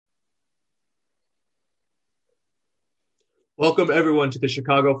Welcome, everyone, to the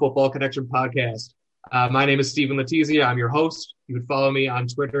Chicago Football Connection podcast. My name is Stephen Letizia. I'm your host. You can follow me on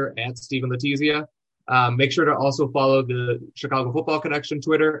Twitter at Stephen Letizia. Make sure to also follow the Chicago Football Connection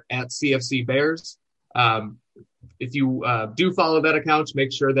Twitter at CFC Bears. If you do follow that account,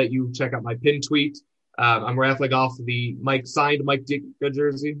 make sure that you check out my pinned tweet. I'm raffling off the signed Mike Ditka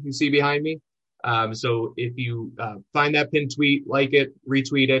jersey you see behind me. So if you find that pinned tweet, like it,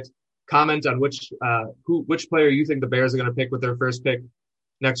 retweet it, comment on which player you think the Bears are going to pick with their first pick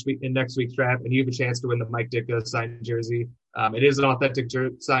next week's draft, and you have a chance to win the Mike Ditka signed jersey. It is an authentic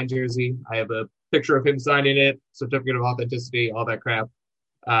signed jersey. I have a picture of him signing it, certificate of authenticity, all that crap.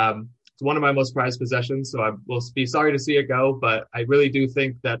 It's one of my most prized possessions, so I will be sorry to see it go, but I really do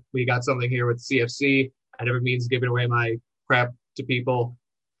think that we got something here with CFC. I never means giving away my crap to people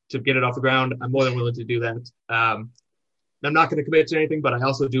to get it off the ground. I'm more than willing to do that. I'm not going to commit to anything, but I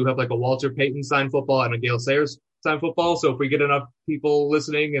also do have like a Walter Payton signed football and a Gale Sayers signed football. So if we get enough people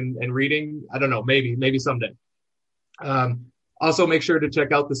listening and reading, I don't know, maybe someday. Also make sure to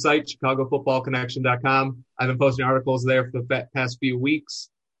check out the site, chicagofootballconnection.com. I've been posting articles there for the past few weeks.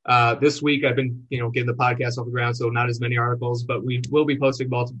 This week I've been, getting the podcast off the ground, so not as many articles, but we will be posting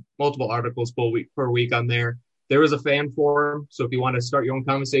multiple articles per week on there. There is a fan forum, so if you want to start your own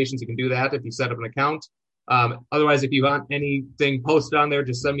conversations, you can do that if you set up an account. Otherwise, if you want anything posted on there,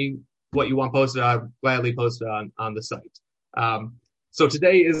 just send me what you want posted. I'll gladly post it on the site. So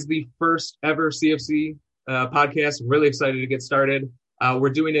today is the first ever CFC podcast. I'm really excited to get started.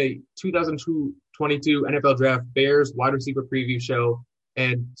 We're doing a 2022 NFL Draft Bears wide receiver preview show.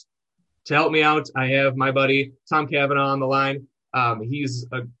 And to help me out, I have my buddy Tom Kavanaugh on the line. You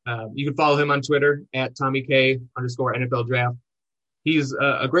can follow him on Twitter at TommyK_NFL Draft. He's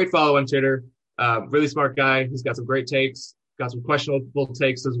a great follow on Twitter. Really smart guy. He's got some great takes, got some questionable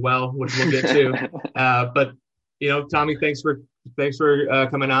takes as well, which we'll get to. But Tommy, thanks for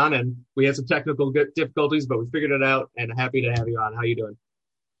coming on. And we had some technical difficulties, but we figured it out. And happy to have you on. How you doing?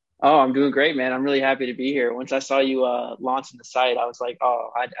 Oh, I'm doing great, man. I'm really happy to be here. Once I saw you launching the site, I was like,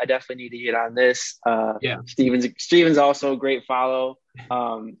 I definitely need to get on this. Yeah. Steven's also a great follow.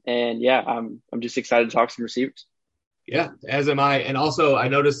 And yeah, I'm just excited to talk some receivers. Yeah, as am I. And also, I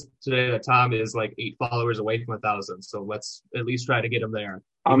noticed today that Tom is like 8 followers away from 1,000. So let's at least try to get him there.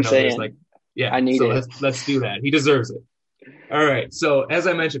 I'm saying, I need it. Let's do that. He deserves it. All right. So as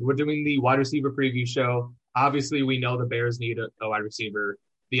I mentioned, we're doing the wide receiver preview show. Obviously, we know the Bears need a wide receiver.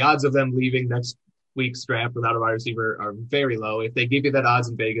 The odds of them leaving next week's draft without a wide receiver are very low. If they give you that odds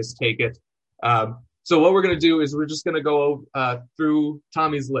in Vegas, take it. So what we're going to do is we're just going to go through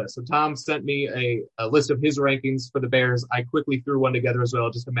Tommy's list. So Tom sent me a list of his rankings for the Bears. I quickly threw one together as well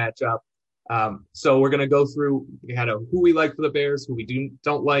just to match up. So we're going to go through kind of who we like for the Bears, who we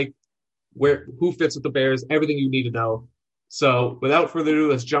don't like, who fits with the Bears, everything you need to know. So without further ado,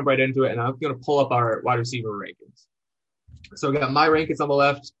 let's jump right into it. And I'm going to pull up our wide receiver rankings. So we got my rankings on the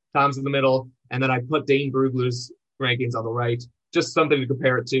left, Tom's in the middle, and then I put Dane Brugler's rankings on the right. Just something to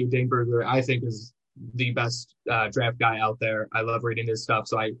compare it to. Dane Brugler, I think, is the best draft guy out there. I love reading his stuff,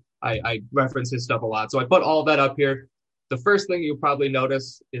 so I reference his stuff a lot. So I put all that up here. The first thing you'll probably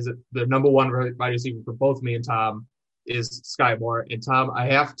notice is that the number one wide receiver for both me and Tom is Sky Moore. And Tom, I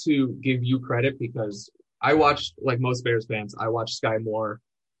have to give you credit because I watched, like most Bears fans, I watched Sky Moore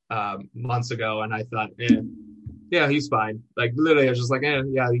months ago, and I thought, yeah, he's fine. Like literally, I was just like,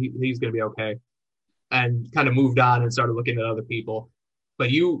 he's gonna be okay, and kind of moved on and started looking at other people. But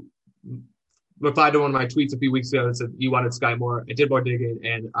you replied to one of my tweets a few weeks ago and said you wanted Sky Moore. I did more digging,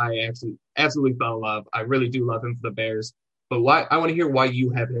 and I absolutely fell in love. I really do love him for the Bears. But I want to hear why you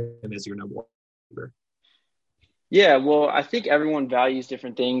have him as your number one. Yeah, well, I think everyone values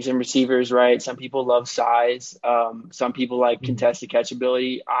different things in receivers, right? Some people love size. Some people like contested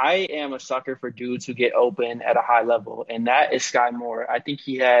catchability. I am a sucker for dudes who get open at a high level, and that is Sky Moore. I think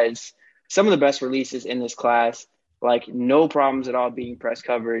he has some of the best releases in this class, like no problems at all being press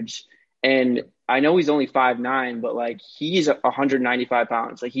coverage. And I know he's only 5'9", but like he's 195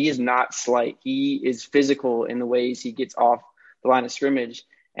 pounds. Like he is not slight. He is physical in the ways he gets off the line of scrimmage.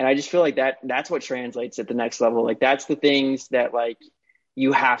 And I just feel like that's what translates at the next level. Like that's the things that like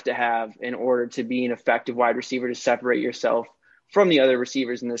you have to have in order to be an effective wide receiver to separate yourself from the other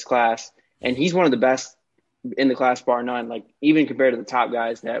receivers in this class. And he's one of the best in the class, bar none, like even compared to the top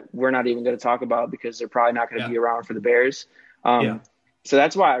guys that we're not even going to talk about because they're probably not going to be around for the Bears. So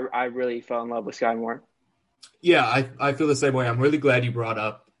that's why I really fell in love with Sky Moore. Yeah, I feel the same way. I'm really glad you brought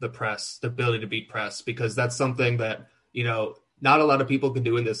up the press, the ability to beat press, because that's something that, not a lot of people can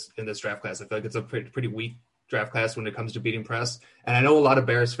do in this draft class. I feel like it's a pretty weak draft class when it comes to beating press. And I know a lot of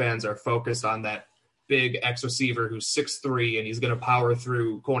Bears fans are focused on that big X receiver who's 6'3", and he's going to power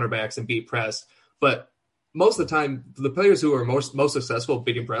through cornerbacks and beat press. But most of the time, the players who are most successful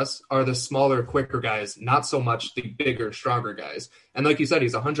beating press are the smaller, quicker guys, not so much the bigger, stronger guys. And like you said,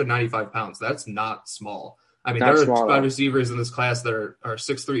 he's 195 pounds. That's not small. I mean, there are wide receivers in this class that are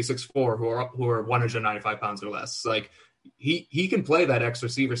 6'3", 6'4", who are 195 pounds or less. Like he can play that X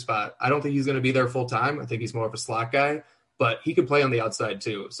receiver spot. I don't think he's going to be there full time. I think he's more of a slot guy, but he can play on the outside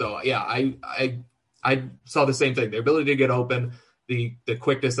too. So yeah, I saw the same thing. The ability to get open, the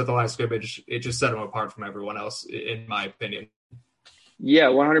quickness at the line of scrimmage, it just set him apart from everyone else, in my opinion. Yeah,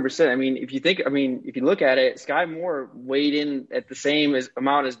 100%. I mean, if you look at it, Sky Moore weighed in at the same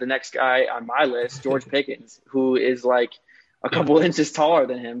amount as the next guy on my list, George Pickens, who is like a couple inches taller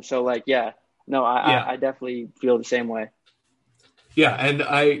than him. So like, I definitely feel the same way. Yeah, and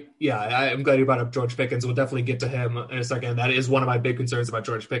I'm glad you brought up George Pickens. We'll definitely get to him in a second. That is one of my big concerns about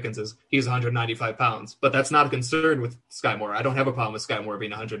George Pickens is he's 195 pounds. But that's not a concern with Sky Moore. I don't have a problem with Sky Moore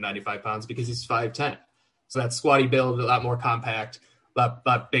being 195 pounds because he's 5'10". So that squatty build, a lot more compact, a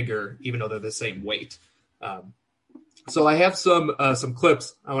lot bigger, even though they're the same weight. So I have some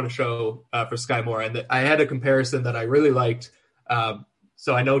clips I want to show for Sky Moore. And I had a comparison that I really liked.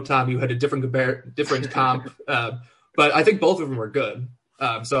 So I know, Tom, you had a different comp. But I think both of them were good.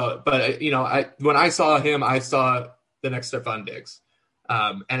 When I saw him, I saw the next Stephon Diggs.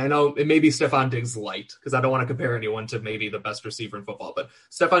 And I know it may be Stephon Diggs light because I don't want to compare anyone to maybe the best receiver in football, but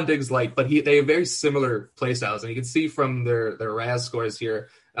Stephon Diggs light, but they have very similar play styles. And you can see from their RAS scores here.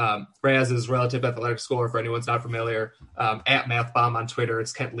 RAS is relative athletic score for anyone's not familiar. At MathBomb on Twitter,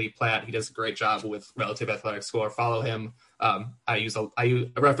 it's Kent Lee Platt. He does a great job with relative athletic score. Follow him.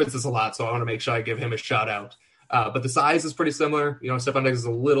 I reference this a lot, so I want to make sure I give him a shout out. But the size is pretty similar. Stephon Diggs is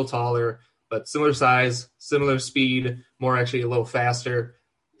a little taller, but similar size, similar speed, more actually a little faster,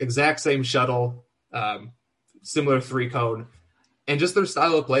 exact same shuttle, similar 3-cone, and just their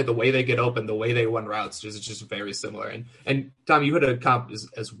style of play, the way they get open, the way they run routes is just very similar. And Tom, you had a comp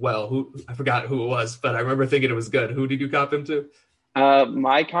as well. I forgot who it was, but I remember thinking it was good. Who did you comp him to?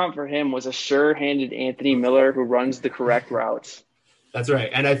 My comp for him was a sure-handed Anthony Miller who runs the correct routes. That's right.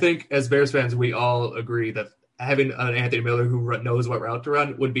 And I think as Bears fans, we all agree that having an Anthony Miller who knows what route to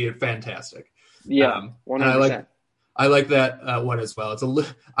run would be fantastic. Yeah, 100%. I like that one as well.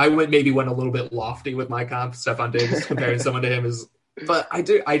 I went a little bit lofty with my comp. Stephon Diggs comparing someone to him but I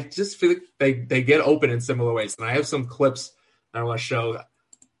just feel like they get open in similar ways. And I have some clips that I want to show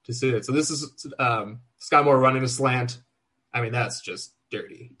to see it. So this is Sky Moore running a slant. I mean, that's just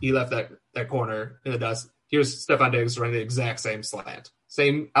dirty. He left that corner in the dust. Here's Stephon Diggs running the exact same slant,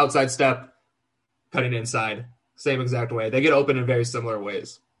 same outside step, cutting inside, same exact way. They get open in very similar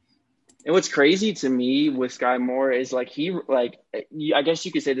ways. And what's crazy to me with Sky Moore is I guess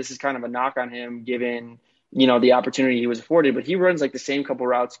you could say this is kind of a knock on him given, the opportunity he was afforded, but he runs like the same couple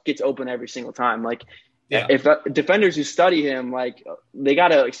routes, gets open every single time. If defenders who study him, they got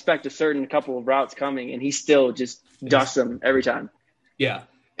to expect a certain couple of routes coming and he still just dusts them every time. Yeah.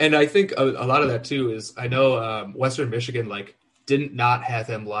 And I think a lot of that too is I know Western Michigan, didn't not have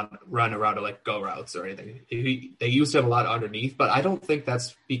him run around to go routes or anything. They used him a lot underneath, but I don't think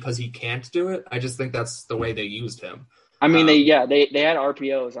that's because he can't do it. I just think that's the way they used him. I mean, they had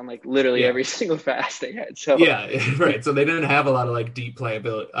RPOs on literally every single pass they had. So right. So they didn't have a lot of deep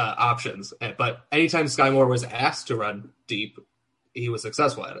playability options. But anytime Sky Moore was asked to run deep, he was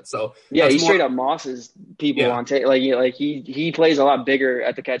successful at it. So he straight up mosses people on tape. He plays a lot bigger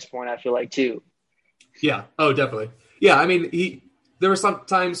at the catch point. I feel like too. Yeah. Oh, definitely. Yeah, I mean, there were some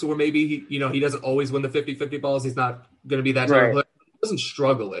times where maybe he doesn't always win the 50-50 balls. He's not going to be that type of player. He doesn't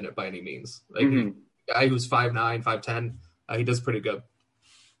struggle in it by any means. A guy who's 5'9", 5'10", he does pretty good.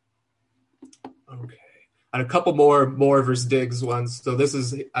 Okay. And a couple more versus Diggs ones. So this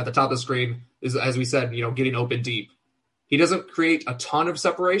is at the top of the screen, is as we said, getting open deep. He doesn't create a ton of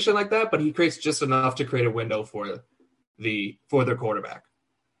separation like that, but he creates just enough to create a window for their quarterback.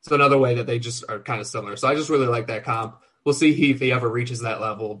 So another way that they just are kind of similar. So I just really like that comp. We'll see if he ever reaches that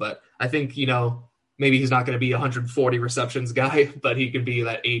level. But I think, maybe he's not going to be a 140 receptions guy, but he could be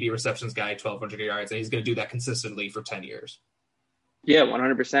that 80 receptions guy, 1,200 yards. And he's going to do that consistently for 10 years. Yeah,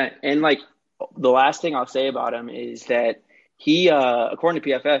 100%. And the last thing I'll say about him is that he, according to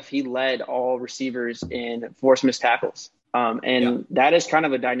PFF, he led all receivers in forced missed tackles. That is kind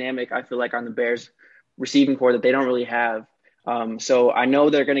of a dynamic, I feel like, on the Bears receiving core that they don't really have. So I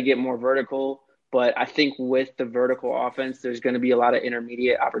know they're going to get more vertical, but I think with the vertical offense, there's going to be a lot of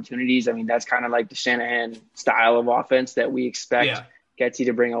intermediate opportunities. I mean, that's kind of like the Shanahan style of offense that we expect Getsy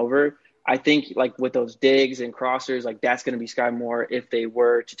to bring over. I think with those digs and crossers, that's going to be Sky Moore if they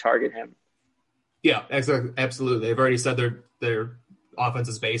were to target him. Yeah, absolutely. They've already said their offense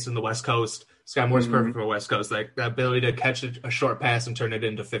is based in the West Coast. Sky Moore's perfect for the West Coast. Like the ability to catch a short pass and turn it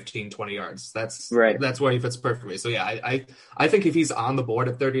into 15, 20 yards. That's Right. where he fits perfectly. So yeah, I think if he's on the board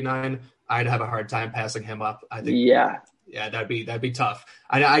at 39, I'd have a hard time passing him up. I think yeah, that'd be tough.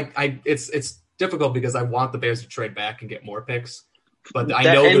 It's difficult because I want the Bears to trade back and get more picks, but I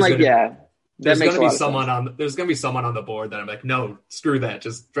know that makes a lot of sense. There's gonna be someone on the board that I'm like, no, screw that,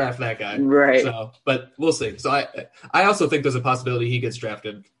 just draft that guy. Right. So, but we'll see. So I also think there's a possibility he gets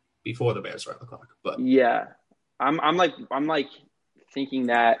drafted before the Bears run the clock. But yeah, I'm like thinking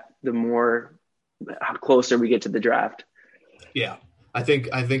that the more closer we get to the draft. Yeah, I think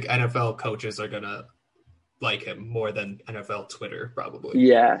NFL coaches are gonna like him more than NFL Twitter probably.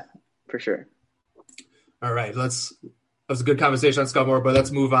 Yeah, for sure. All right, that was a good conversation on Scott Moore, but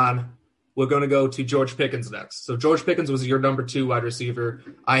let's move on. We're going to go to George Pickens next. So George Pickens was your number 2 wide receiver.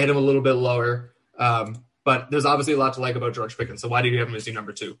 I had him a little bit lower, but there's obviously a lot to like about George Pickens. So why did you have him as your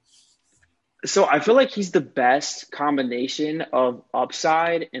number 2? So I feel like he's the best combination of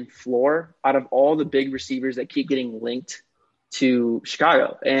upside and floor out of all the big receivers that keep getting linked to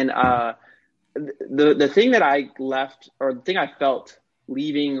Chicago. And the thing that the thing I felt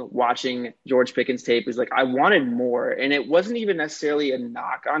leaving watching George Pickens tape is like I wanted more, and it wasn't even necessarily a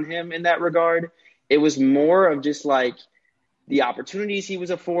knock on him in that regard. It was more of just like the opportunities he was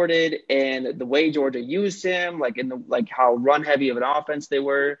afforded and the way Georgia used him, like how run heavy of an offense they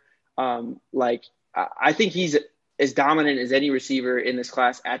were. I think he's as dominant as any receiver in this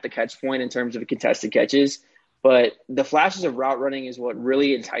class at the catch point in terms of contested catches. But the flashes of route running is what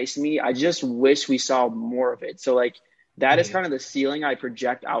really enticed me. I just wish we saw more of it. So like that is kind of the ceiling I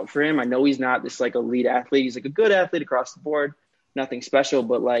project out for him. I know he's not this like elite athlete. He's like a good athlete across the board, nothing special.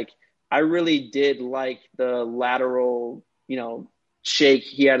 But like I really did like the lateral, shake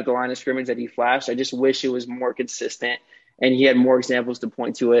he had at the line of scrimmage that he flashed. I just wish it was more consistent and he had more examples to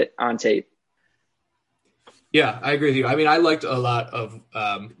point to it on tape. Yeah, I agree with you. I mean, I liked a lot of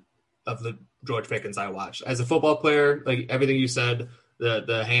the George Pickens I watched. As a football player, like everything you said,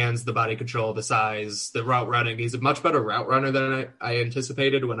 the hands, the body control, the size, the route running. He's a much better route runner than I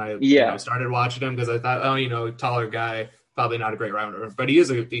anticipated when I started watching him, because I thought, taller guy, probably not a great route runner. But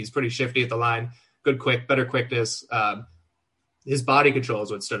he's pretty shifty at the line, better quickness. His body control is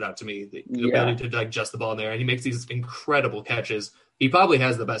what stood out to me, the ability to like adjust the ball in there. And he makes these incredible catches. He probably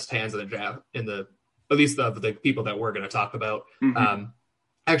has the best hands in the draft, at least of the people that we're going to talk about. Mm-hmm.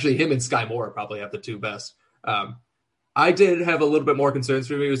 Actually, him and Sky Moore probably have the 2 best. I did have a little bit more concerns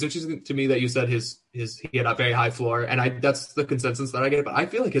for me. It was interesting to me that you said he had a very high floor, and that's the consensus that I get. But I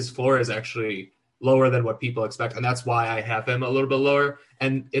feel like his floor is actually lower than what people expect, and that's why I have him a little bit lower.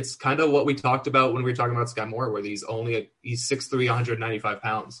 And it's kind of what we talked about when we were talking about Sky Moore, where he's 6'3", 195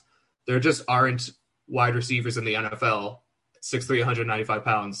 pounds. There just aren't wide receivers in the NFL 6'3", 195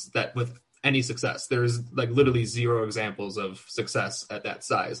 pounds that with any success. There's like literally 0 examples of success at that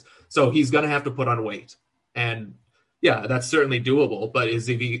size. So he's going to have to put on weight. And yeah, that's certainly doable, but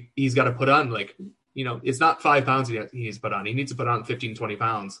he's got to put on it's not 5 pounds he needs to put on. He needs to put on 15, 20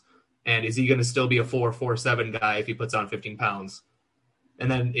 pounds. And is he going to still be a 4'7" guy if he puts on 15 pounds? And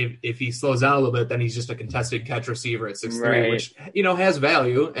then if he slows down a little bit, then he's just a contested catch receiver at 6'3", right, which, has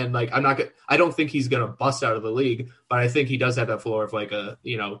value. And like, I don't think he's going to bust out of the league, but I think he does have that floor of like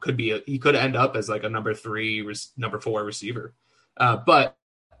he could end up as like a number 3, number 4 receiver. But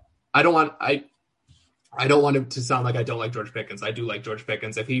I don't want it to sound like I don't like George Pickens. I do like George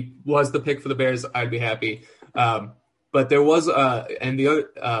Pickens. If he was the pick for the Bears, I'd be happy. But there was and the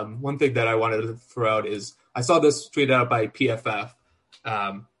other one thing that I wanted to throw out is I saw this tweeted out by PFF.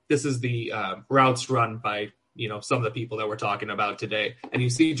 This is the routes run by some of the people that we're talking about today, and you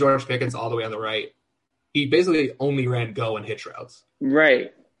see George Pickens all the way on the right. He basically only ran go and hitch routes.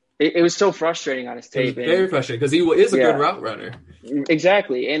 Right. It was so frustrating on his tape. Very frustrating because he is a good route runner.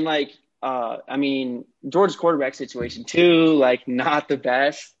 Exactly, and George's quarterback situation too, like not the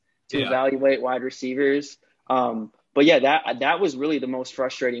best to evaluate wide receivers. But yeah, that was really the most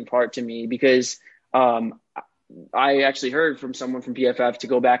frustrating part to me because I actually heard from someone from PFF to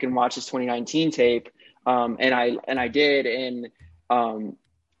go back and watch his 2019 tape, and I did, and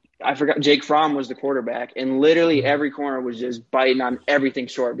I forgot Jake Fromm was the quarterback, and literally every corner was just biting on everything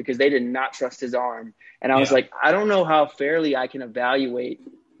short because they did not trust his arm. And I was like, I don't know how fairly I can evaluate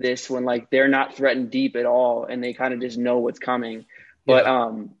this when like they're not threatened deep at all and they kind of just know what's coming. But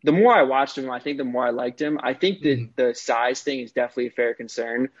the more I watched him, I think the more I liked him. I think that the size thing is definitely a fair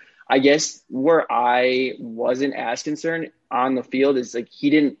concern. I guess where I wasn't as concerned on the field is like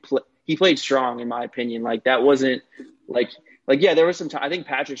he played strong in my opinion. Like that wasn't like Like, yeah, there was some time. I think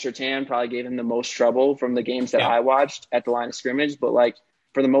Patrick Surtain probably gave him the most trouble from the games that Yeah. I watched at the line of scrimmage. But, like,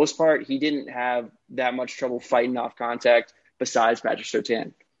 for the most part, he didn't have that much trouble fighting off contact besides Patrick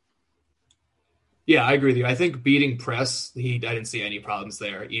Surtain. Yeah, I agree with you. I think beating press, I didn't see any problems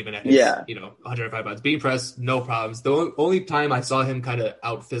there, even at his, Yeah. 105 pounds. Beating press, no problems. The only time I saw him kind of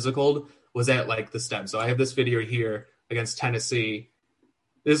out physicaled was at like the stem. So I have this video here against Tennessee.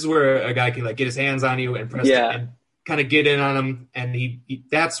 This is where a guy can like get his hands on you and press and kind of get in on him, and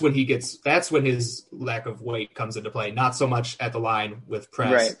that's when his lack of weight comes into play. Not so much at the line with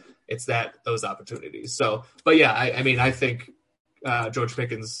press. Right. It's those opportunities. So, but yeah, I mean, I think George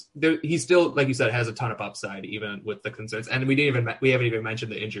Pickens, he still, like you said, has a ton of upside, even with the concerns. And we haven't even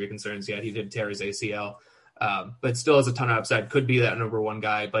mentioned the injury concerns yet. He did tear his ACL, but still has a ton of upside. Could be that number one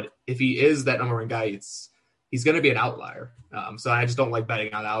guy. But if he is that number one guy, he's going to be an outlier. So I just don't like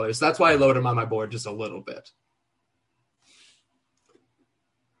betting on outliers. So that's why I load him on my board just a little bit.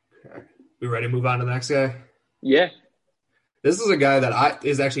 Okay. We ready to move on to the next guy? Yeah. This is a guy that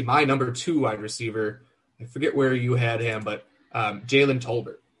is actually my number 2 wide receiver. I forget where you had him, but Jalen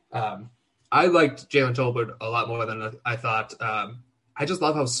Tolbert. I liked Jalen Tolbert a lot more than I thought. I just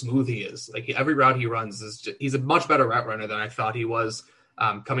love how smooth he is. Like every route he runs he's a much better route runner than I thought he was.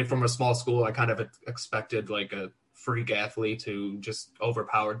 Coming from a small school, I kind of expected like a freak athlete who just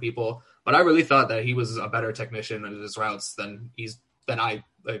overpowered people, but I really thought that he was a better technician in his routes than I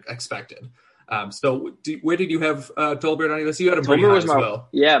expected. So where did you have Tolbert on this? You had him pretty high as well.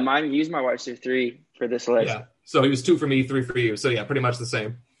 Yeah, mine. He was my wide receiver 3 for this list. Yeah, so he was 2 for me, 3 for you. So yeah, pretty much the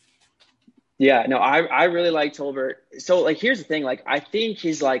same. Yeah, no, I really like Tolbert. So like, here's the thing. Like, I think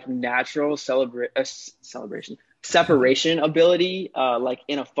his like natural separation ability, like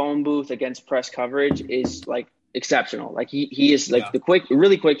in a phone booth against press coverage, is like exceptional. Like he is like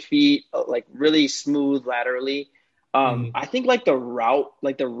really quick feet, like really smooth laterally. I think like the route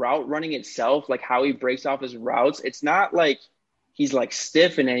running itself, like how he breaks off his routes, it's not like he's like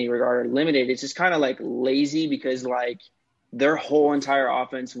stiff in any regard or limited. It's just kind of like lazy because like their whole entire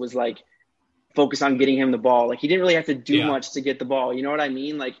offense was like focused on getting him the ball. Like he didn't really have to do much to get the ball. You know what I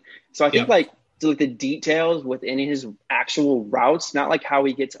mean? Like, so I think like the details within his actual routes, not like how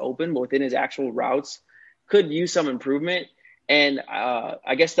he gets open, but within his actual routes could use some improvement. And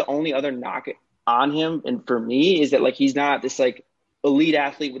I guess the only other knock on him, and for me, is that like he's not this like elite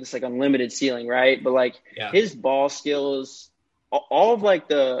athlete with this like unlimited ceiling, right? But like his ball skills, all of like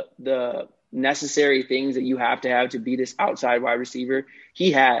the necessary things that you have to be this outside wide receiver,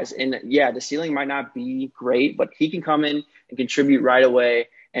 he has. And yeah, the ceiling might not be great, but he can come in and contribute right away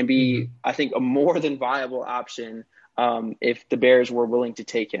and be, I think, a more than viable option if the Bears were willing to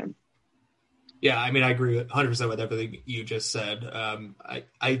take him. Yeah, I mean, I agree 100% with everything you just said.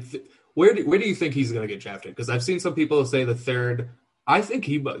 Where do you think he's going to get drafted? Because I've seen some people say the 3rd. I think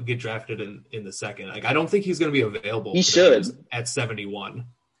he might get drafted in the 2nd. Like, I don't think he's going to be available. He should at 71.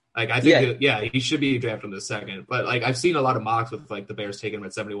 Like, I think he should be drafted in the 2nd. But like, I've seen a lot of mocks with like the Bears taking him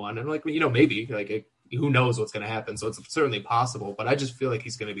at 71, and like, maybe like who knows what's going to happen. So it's certainly possible. But I just feel like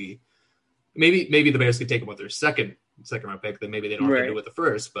he's going to be maybe the Bears could take him with their second round pick. Then maybe they don't have to do it with the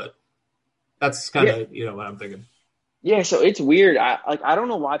 1st. But that's kind of what I'm thinking. Yeah, so it's weird. I don't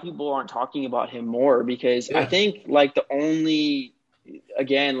know why people aren't talking about him more, because I think like the only,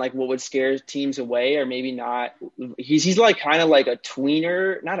 again, like what would scare teams away, or maybe not, he's like kind of like a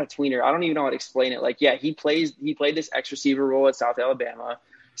tweener, not a tweener. I don't even know how to explain it. Like, yeah, he played this X receiver role at South Alabama.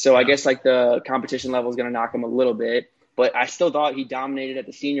 So I guess like the competition level is going to knock him a little bit, but I still thought he dominated at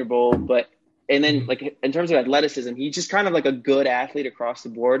the Senior Bowl. And then like in terms of athleticism, he's just kind of like a good athlete across the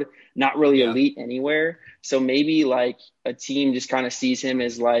board, not really elite anywhere. So maybe like a team just kind of sees him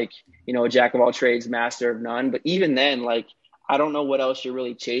as like, a jack of all trades, master of none. But even then, like, I don't know what else you're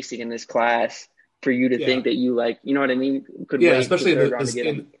really chasing in this class for you to think that you like, you know what I mean? Could wait especially the 3rd round to get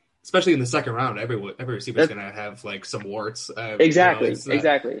him. Especially in the 2nd round, every receiver is going to have like some warts. Exactly.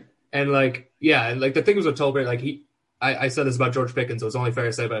 Exactly. And like, like the thing was with Tolbert, like I said this about George Pickens, so it's only fair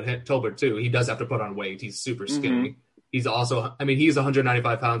to say about Tolbert too. He does have to put on weight. He's super skinny. He's also, he's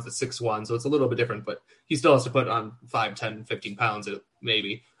 195 pounds at 6'1", so it's a little bit different, but he still has to put on 5, 10, 15 pounds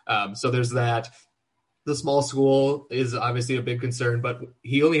maybe. So there's that. The small school is obviously a big concern, but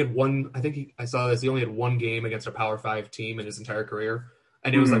he only had one, I saw this, he only had one game against a Power 5 team in his entire career.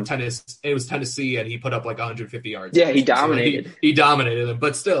 And it was like Tennessee, and he put up like 150 yards. Yeah, he dominated. So he dominated them,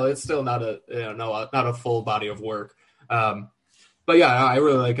 but still, it's still not a full body of work. But yeah, I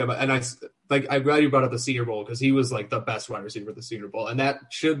really like him, and I'm glad you brought up the Senior Bowl, because he was like the best wide receiver at the Senior Bowl, and that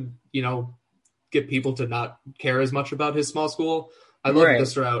should get people to not care as much about his small school. I love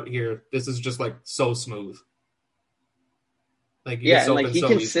this route here. This is just like so smooth. Like he Yeah, gets and like open he so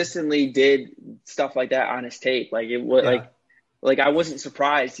easily. consistently did stuff like that on his tape. Like it was Yeah, like I wasn't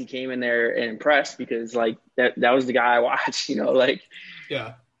surprised he came in there and impressed because like that was the guy I watched, like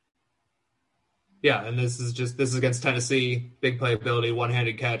yeah, yeah. And this is against Tennessee, big playability,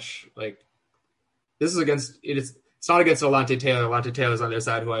 one-handed catch. Like this is against it is. It's not against Alontae Taylor. Alontae Taylor's on their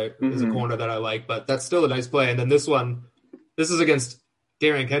side, is a mhm. corner that I like, but that's still a nice play. And then this is against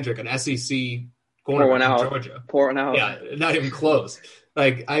Darian Kendrick, an SEC Pour corner one from out. Georgia. Pour one out. Yeah, not even close.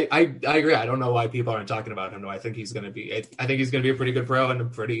 Like I agree. I don't know why people aren't talking about him. Though I think he's going to be. I think he's going to be a pretty good pro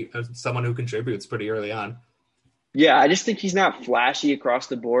and someone who contributes pretty early on. Yeah, I just think he's not flashy across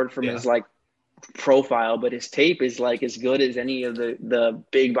the board from Yeah, his like profile, but his tape is like as good as any of the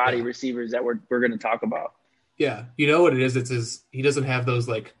big body yeah, receivers that we're going to talk about. yeah. You know what it is? He doesn't have those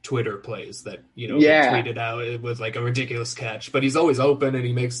like Twitter plays that get Yeah, tweeted out with like a ridiculous catch, but he's always open and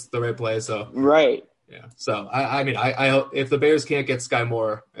he makes the right play. So right. yeah. So I mean I hope if the Bears can't get Sky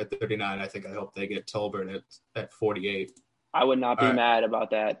Moore at 39, I hope they get Tolbert at 48. I would not All be right. mad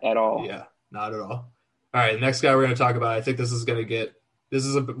about that at all. Yeah, not at all. All right, the next guy we're going to talk about, I think this is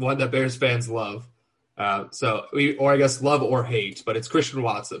one that Bears fans love. Or I guess love or hate, but it's Christian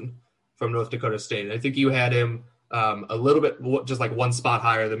Watson from North Dakota State. And I think you had him a little bit, just like one spot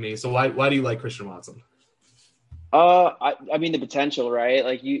higher than me. So why do you like Christian Watson? I mean the potential, right?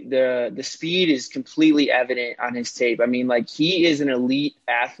 Like the speed is completely evident on his tape. I mean, like he is an elite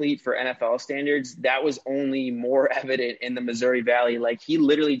athlete for NFL standards. That was only more evident in the Missouri Valley. Like he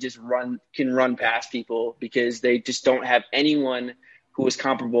literally just can run past people because they just don't have anyone who is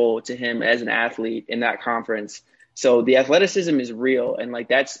comparable to him as an athlete in that conference. So the athleticism is real, and like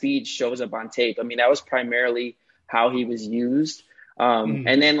that speed shows up on tape. I mean, that was primarily how he was used. Mm,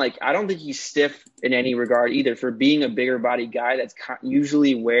 And then, like, I don't think he's stiff in any regard either. For being a bigger body guy, that's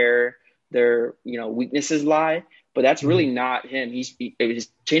usually where their weaknesses lie. But that's really mm, not him. His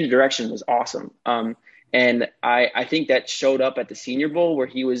change of direction was awesome. And I think that showed up at the Senior Bowl where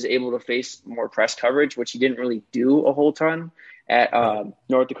he was able to face more press coverage, which he didn't really do a whole ton at right.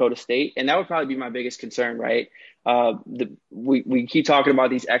 North Dakota State. And that would probably be my biggest concern, right? We keep talking about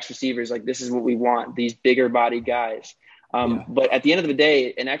these X receivers, like this is what we want, these bigger body guys. Yeah. But at the end of the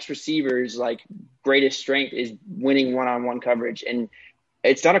day, an X receiver's like greatest strength is winning one-on-one coverage. And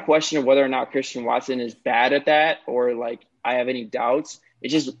it's not a question of whether or not Christian Watson is bad at that or like I have any doubts.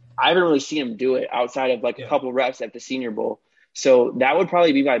 It's just I haven't really seen him do it outside of like a Yeah. couple reps at the Senior Bowl. So that would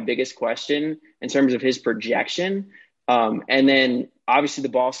probably be my biggest question in terms of his projection. And then obviously the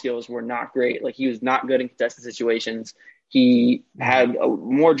ball skills were not great. Like he was not good in contested situations. He Mm. had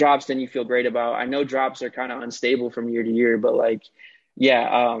more drops than you feel great about. I know drops are kind of unstable from year to year, but like,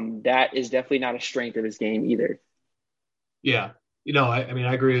 yeah, that is definitely not a strength of his game either. Yeah. I mean,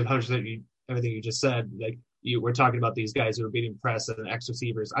 I agree with 100% everything you just said. Like, we're talking about these guys who are beating press and X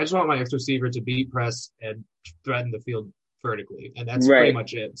receivers. I just want my X receiver to beat press and threaten the field vertically, and that's pretty Right.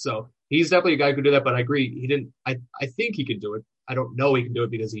 much it. So he's definitely a guy who could do that, but I agree. He didn't. I think he can do it. I don't know he can do it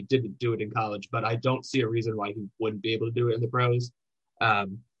because he didn't do it in college, but I don't see a reason why he wouldn't be able to do it in the pros.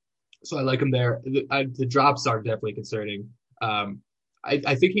 Um, so I like him there. The drops are definitely concerning.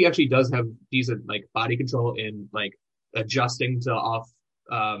 I think he actually does have decent like body control in like adjusting to off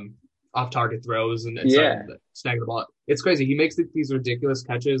target throws and Yeah. snagging the ball. It's crazy. He makes these ridiculous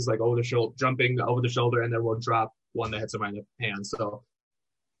catches like over the shoulder, jumping over the shoulder, and then will drop one that hits him right in the hand. So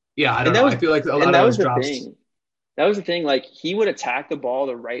yeah, I don't And know. I feel like a lot of that those was the drops. thing. That was the thing. Like he would attack the ball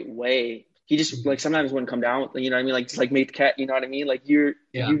the right way. He just like sometimes wouldn't come down. You know what I mean? Like just like make the catch. You know what I mean? Like Yeah,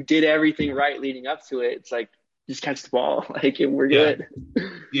 you did everything right leading up to it. It's like just catch the ball. Like we're yeah, good.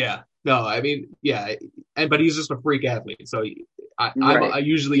 yeah. No, I mean, yeah, but he's just a freak athlete. So I'm Right.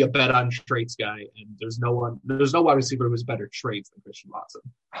 usually a bet on traits guy, and there's no wide receiver who's better traits than Christian Watson.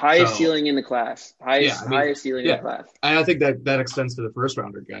 Highest So ceiling in the class. yeah, I mean, Highest ceiling in the yeah, class. and I think that extends to the first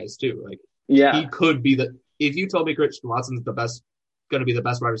rounder guys too. Like he Yeah. could be if you told me Christian Watson's going to be the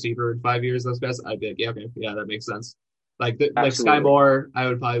best wide receiver in 5 years, those guys, I'd be like, yeah, okay, yeah, that makes sense. Like Sky Absolutely. Moore, I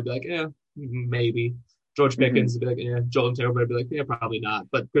would probably be like, yeah, maybe. George Hmm. Pickens would be like, yeah. Joel Taylor would be like, yeah, probably not.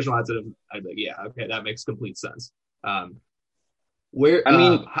 But Christian Watson, I'd be like, yeah, okay, that makes complete sense. Um, where,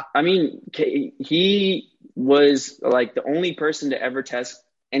 I mean, he was like the only person to ever test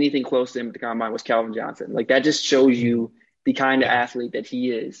anything close to him at the combine was Calvin Johnson. Like that just shows you the kind of yeah, athlete that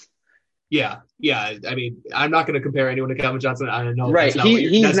he is. yeah. I mean, I'm not going to compare anyone to Calvin Johnson. I know Right.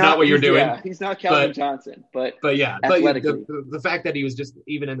 that's not what you're doing. He's not Calvin But Johnson, but yeah, but athletically. the fact that he was just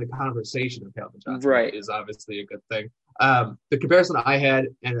even in the conversation of Calvin Johnson Right. is obviously a good thing. The comparison I had,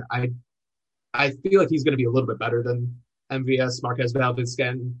 and I feel like he's going to be a little bit better than MVS, Marquez Valdez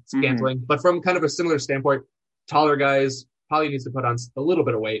Hmm. Scantling, but from kind of a similar standpoint, taller guys probably needs to put on a little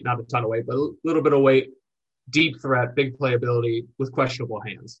bit of weight, not a ton of weight, but a little bit of weight, deep threat, big playability with questionable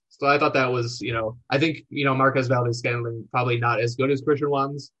hands. So I thought that was, I think, Marquez Valdes-Scantling probably not as good as Christian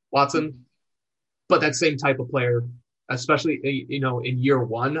Watson, but that same type of player, especially, in year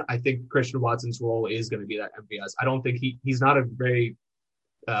one, I think Christian Watson's role is going to be that MVS. I don't think he's not a very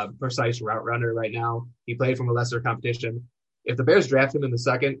precise route runner right now. He played from a lesser competition. If the Bears draft him in the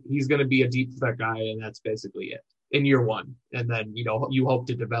second, he's going to be a deep threat guy, and that's basically it in year one. And then, you hope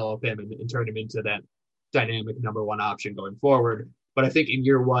to develop him and turn him into that dynamic number one option going forward. But I think in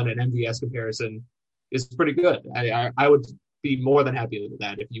year one, an MVS comparison is pretty good. I would be more than happy with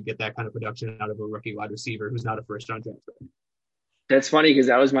that if you get that kind of production out of a rookie wide receiver who's not a first-round draft pick. That's funny because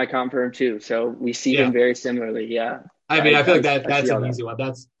that was my comp for him too. So we see him very similarly. Yeah. I feel like that's an easy one.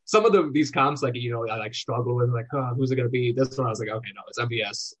 That's some of these comps, like, I like struggle with, like, who's it going to be? This one I was like, okay, no, it's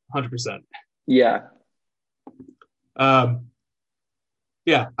MVS 100%. Yeah.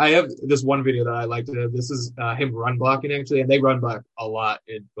 Yeah, I have this one video that I liked. This is him run blocking, actually, and they run block a lot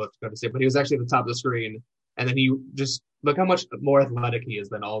in both Dakota State, but he was actually at the top of the screen, and then he just, look how much more athletic he is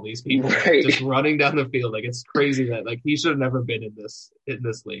than all these people, right. Just running down the field. Like, it's crazy that, like, he should have never been in this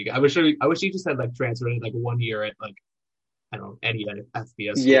league. I wish he just had, like, transferred in, like, 1 year at, like, I don't know, any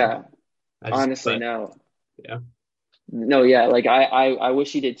FBS school. Yeah, honestly, no. Yeah. No, yeah, like I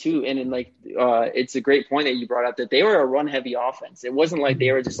wish he did too. And then, like, it's a great point that you brought up that they were a run heavy offense. It wasn't like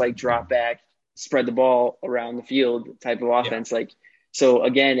they were just like drop back, spread the ball around the field type of offense. Yeah. Like, so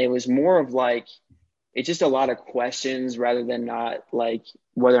again, it was more of like, it's just a lot of questions rather than not like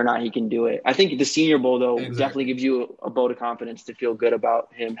whether or not he can do it. I think the Senior Bowl though definitely gives you a vote of confidence to feel good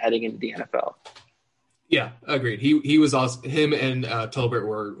about him heading into the NFL. Yeah, agreed. He was also, him and Tolbert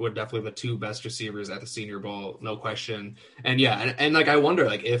were definitely the two best receivers at the Senior Bowl, no question. And yeah, and like I wonder,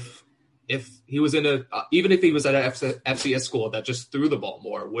 like if he was in even if he was at an FCS school that just threw the ball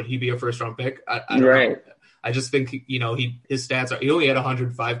more, would he be a first round pick? I don't know. I just think his stats he only had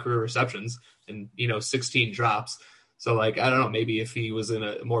 105 career receptions and 16 drops. So like I don't know, maybe if he was in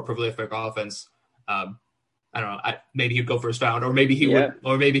a more prolific offense. I don't know. Maybe he'd go first round, or maybe he would,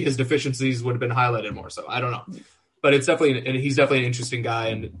 or maybe his deficiencies would have been highlighted more. So I don't know, but he's definitely an interesting guy.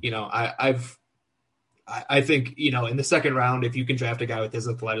 And I think in the second round, if you can draft a guy with his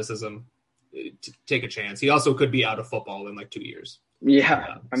athleticism, take a chance. He also could be out of football in like 2 years.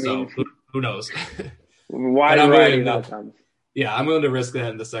 Yeah, I mean, so who knows? Why variety of outcomes? Yeah, I'm willing to risk that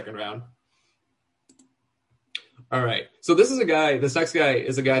in the second round. All right. So this next guy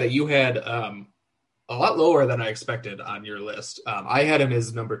is a guy that you had a lot lower than I expected on your list. I had him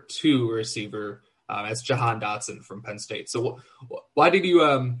as number 2 receiver. That's Jahan Dotson from Penn State. So why did you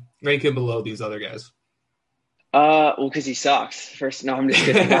rank him below these other guys? Well, because he sucks. First, no, I'm just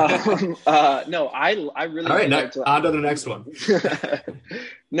kidding. No, I really. All right, on to the next one.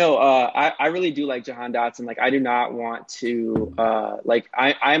 No, I really do like Jahan Dotson. Like, I do not want to.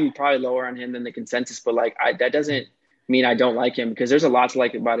 I'm probably lower on him than the consensus, but like, that doesn't mean I don't like him because there's a lot to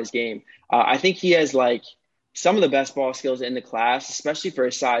like about his game. I think he has like some of the best ball skills in the class, especially for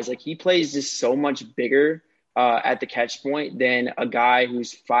his size. Like, he plays just so much bigger at the catch point than a guy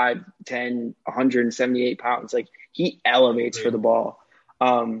who's 5'10", 178 pounds. Like, he elevates for the ball.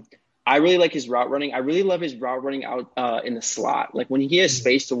 I really like his route running. I really love his route running out in the slot. Like, when he has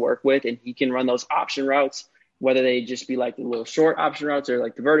space to work with and he can run those option routes, whether they just be like the little short option routes or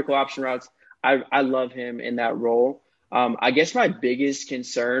like the vertical option routes, I love him in that role. I guess my biggest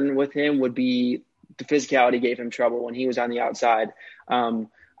concern with him would be the physicality gave him trouble when he was on the outside.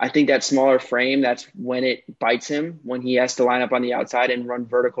 I think that smaller frame, that's when it bites him, when he has to line up on the outside and run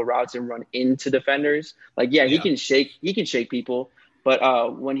vertical routes and run into defenders. Like, he can shake people,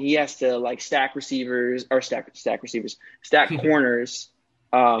 but when he has to like stack corners,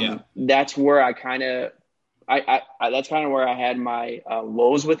 that's where I kind of that's kind of where I had my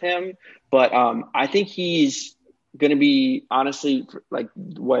lows with him. But I think he's going to be, honestly, like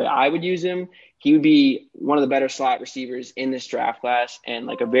where I would use him, he would be one of the better slot receivers in this draft class and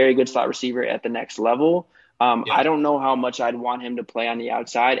like a very good slot receiver at the next level. I don't know how much I'd want him to play on the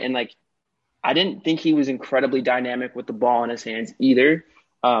outside. And like, I didn't think he was incredibly dynamic with the ball in his hands either.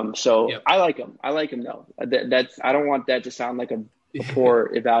 I like him. I like him though. I don't want that to sound like a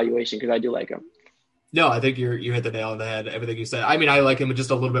poor evaluation because I do like him. No, I think you hit the nail on the head. Everything you said. I mean, I like him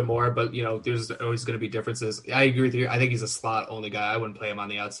just a little bit more, but there's always going to be differences. I agree with you. I think he's a slot only guy. I wouldn't play him on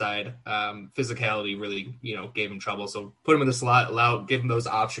the outside. Physicality really, gave him trouble. So put him in the slot, give him those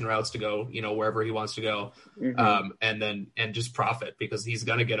option routes to go, wherever he wants to go, and just profit because he's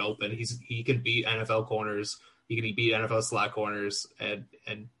going to get open. He can beat NFL corners. He can beat NFL slot corners, and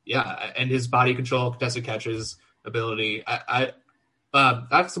his body control, contested catches. ability.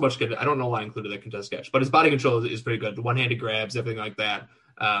 Not so much. I don't know why I included that contest catch, but his body control is pretty good. The one-handed grabs, everything like that.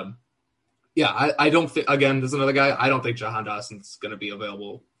 I don't think. Again, there's another guy. I don't think Jahan Dotson's going to be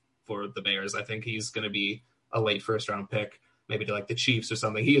available for the Bears. I think he's going to be a late first-round pick, maybe to like the Chiefs or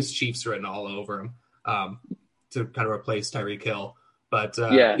something. He has Chiefs written all over him to kind of replace Tyreek Hill. But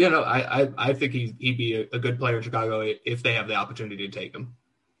I think he'd be a good player in Chicago if they have the opportunity to take him.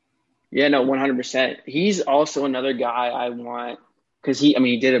 Yeah, no, 100%. He's also another guy I want because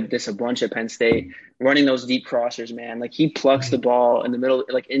he did this a bunch at Penn State, running those deep crossers, man. Like he plucks the ball in the middle,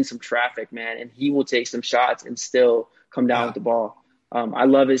 like in some traffic, man, and he will take some shots and still come down with the ball. I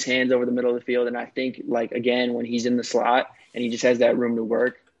love his hands over the middle of the field, and I think, like, again, when he's in the slot and he just has that room to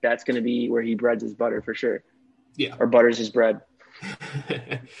work, that's going to be where he breads his butter for sure. Yeah, or butters his bread.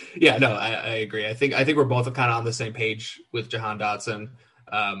 Yeah, no, I agree. I think we're both kind of on the same page with Jahan Dotson.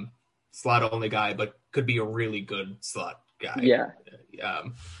 Slot only guy, but could be a really good slot guy. Yeah.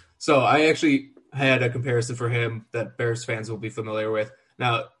 So I actually had a comparison for him that Bears fans will be familiar with.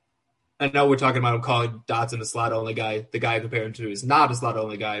 Now, I know we're talking about him calling Dotson a slot only guy. The guy I compare him to is not a slot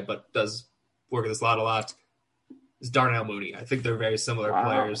only guy, but does work in the slot a lot. Is Darnell Mooney. I think they're very similar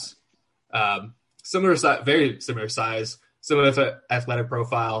players. Similar size, very similar size, similar athletic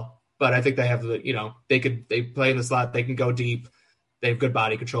profile, but I think they have they play in the slot, they can go deep, they have good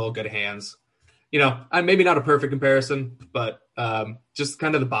body control, good hands. Maybe not a perfect comparison, but just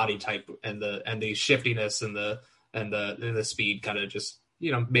kind of the body type and the shiftiness and the speed kind of just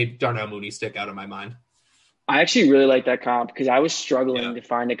made Darnell Mooney stick out in my mind. I actually really like that comp because I was struggling to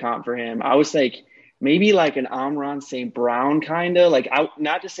find a comp for him. I was like, maybe like an Amon St. Brown kind of like,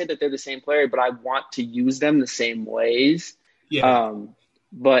 not to say that they're the same player, but I want to use them the same ways. Yeah.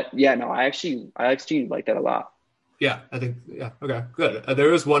 But yeah, no, I actually like that a lot. Yeah, I think, okay, good.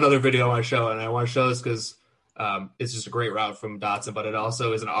 There is one other video on my show, and I want to show this because it's just a great route from Dotson, but it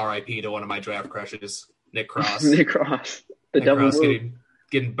also is an RIP to one of my draft crushes, Nick Cross. Nick Cross, Nick double Cross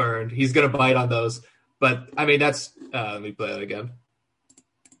getting burned. He's going to bite on those. But, that's let me play that again.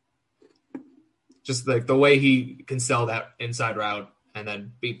 Just like the way he can sell that inside route and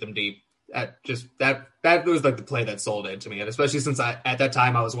then beat them deep. That was like the play that sold it to me. And especially since at that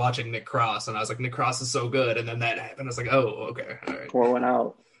time I was watching Nick Cross and I was like, Nick Cross is so good. And then that happened. I was like, oh, okay. All right. Pour one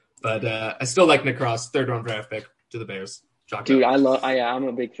out. But I still like Nick Cross, third round draft pick to the Bears. Dude, I'm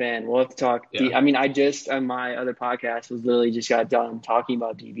a big fan. We'll have to talk. Yeah. I just, on my other podcast was literally just got done talking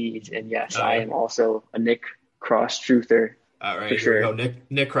about DBs. And yes, I am also a Nick Cross truther. All right. For sure. Here we go.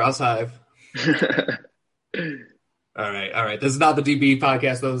 Nick Cross Hive. All right. This is not the DB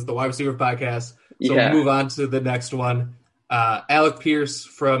podcast. This is the wide receiver podcast. So we'll move on to the next one. Alec Pierce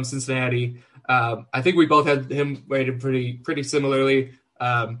from Cincinnati. I think we both had him rated pretty similarly.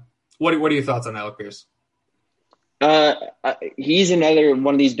 What are your thoughts on Alec Pierce? He's another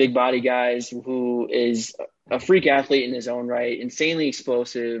one of these big body guys who is a freak athlete in his own right, insanely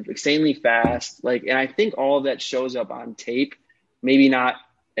explosive, insanely fast. And I think all of that shows up on tape. Maybe not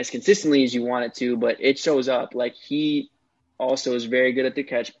as consistently as you want it to, but it shows up. Like he also is very good at the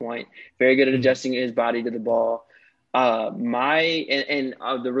catch point, very good at adjusting his body to the ball.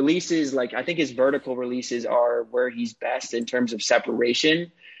 The releases, like I think his vertical releases are where he's best in terms of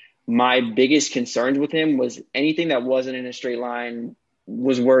separation. My biggest concerns with him was anything that wasn't in a straight line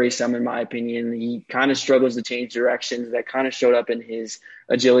was worrisome in my opinion. He kind of struggles to change directions. That kind of showed up in his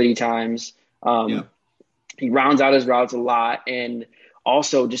agility times. He rounds out his routes a lot, and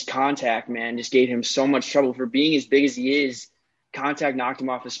also just contact, man, just gave him so much trouble for being as big as he is. Contact knocked him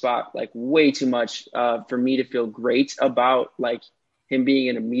off his spot like way too much for me to feel great about like him being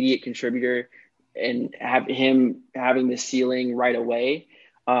an immediate contributor and him having the ceiling right away.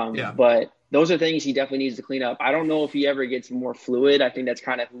 But those are things he definitely needs to clean up. I don't know if he ever gets more fluid. I think that's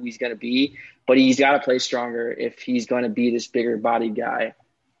kind of who he's going to be, but he's got to play stronger if he's going to be this bigger bodied guy.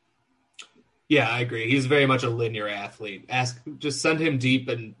 Yeah, I agree. He's very much a linear athlete. Just send him deep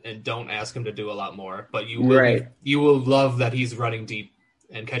and don't ask him to do a lot more. But you will love that he's running deep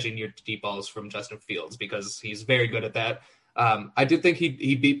and catching your deep balls from Justin Fields because he's very good at that. I did think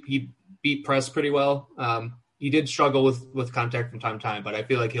he beat press pretty well. He did struggle with contact from time to time, but I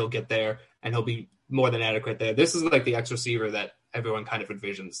feel like he'll get there and he'll be more than adequate there. This is like the X receiver that everyone kind of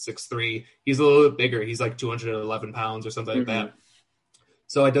envisions. 6'3". He's a little bit bigger. He's like 211 pounds or something like that.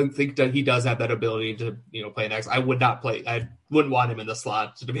 So I don't think that he does have that ability to, play next. I wouldn't want him in the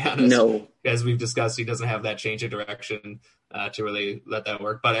slot, to be honest. No. As we've discussed, he doesn't have that change of direction to really let that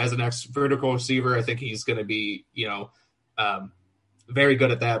work. But as an next vertical receiver, I think he's going to be, very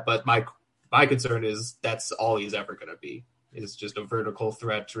good at that. But my concern is that's all he's ever going to be is just a vertical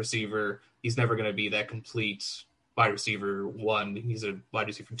threat receiver. He's never going to be that complete wide receiver 1. He's a wide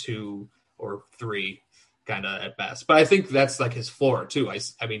receiver 2 or 3 kind of at best. But I think that's like his floor too.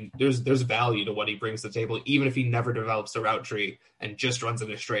 I mean, there's value to what he brings to the table, even if he never develops a route tree and just runs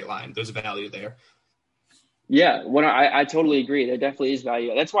in a straight line. There's value there. Yeah, when I totally agree. There definitely is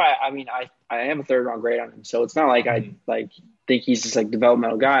value. That's why I have a 3rd round grade on him. So it's not like I think he's just like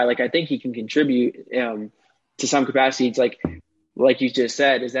developmental guy. Like I think he can contribute to some capacity. It's like you just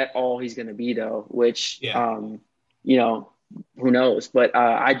said, is that all he's going to be though? Which you know, who knows? But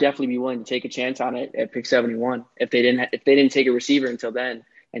I'd definitely be willing to take a chance on it at pick 71 if they didn't take a receiver until then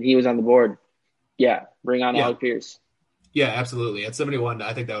and he was on the board. Yeah, bring on Alec Pierce. Yeah, absolutely. At 71,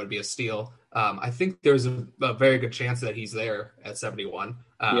 I think that would be a steal. I think there's a very good chance that he's there at 71.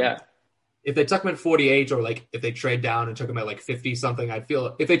 If they took him at 48 or like if they trade down and took him at like 50 something, I'd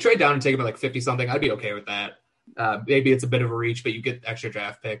feel if they trade down and take him at like 50 something, I'd be okay with that. Maybe it's a bit of a reach, but you get extra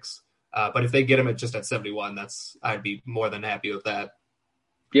draft picks. But if they get him at 71, I'd be more than happy with that.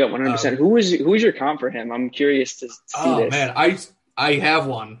 Yeah, 100%. Who is your comp for him? I'm curious to see this. Oh man, I have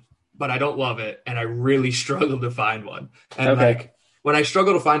one, but I don't love it, and I really struggle to find one. And like when I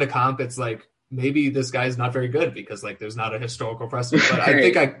struggle to find a comp, it's like maybe this guy's not very good because like there's not a historical precedent. But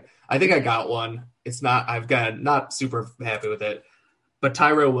I think I got one. It's not. I've got not super happy with it, but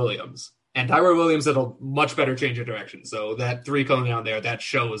Tyrell Williams. And Tyrell Williams had a much better change of direction. So that 3 coming down there, that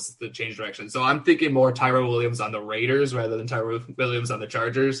shows the change of direction. So I'm thinking more Tyrell Williams on the Raiders rather than Tyrell Williams on the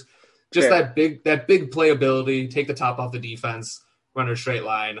Chargers. Just that big playability, take the top off the defense, run a straight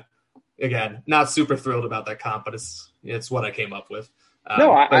line. Again, not super thrilled about that comp, but it's what I came up with.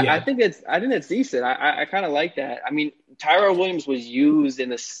 I think it's decent. I kind of like that. I mean, Tyrell Williams was used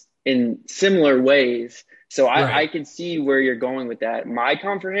in similar ways. So I can see where you're going with that. My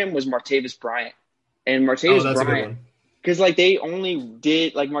comp for him was Martavis Bryant. And Martavis Bryant, because like they only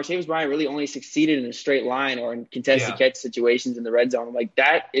did, like Martavis Bryant really only succeeded in a straight line or in contested catch situations in the red zone. Like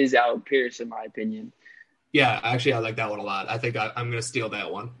that is Alec Pierce, in my opinion. Yeah, actually, I like that one a lot. I think I'm going to steal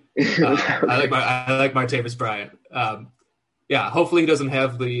that one. I like Martavis Bryant. Hopefully he doesn't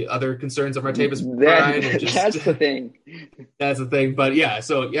have the other concerns of Martavis Bryant. That's the thing. That's the thing. But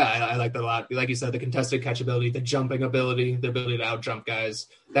I like that a lot. Like you said, the contested catch ability, the jumping ability, the ability to out-jump guys.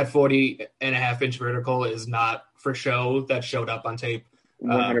 That 40.5-inch vertical is not for show. That showed up on tape.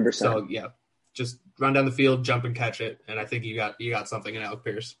 100%. So, just run down the field, jump and catch it. And I think you got something in Alec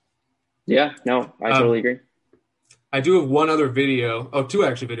Pierce. Yeah, no, I totally agree. I do have one other video. Oh, 2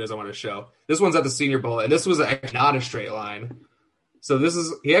 actually videos I want to show. This one's at the Senior Bowl, and this was not a straight line. So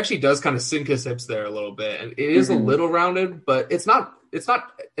he actually does kind of sink his hips there a little bit, and it is a little rounded, but it's not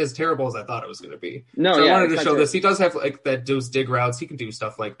as terrible as I thought it was going to be. No, so I wanted to show this. He does have like those dig routes. He can do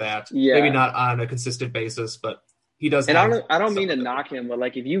stuff like that. Yeah. Maybe not on a consistent basis, but he does. And I don't mean to knock him, but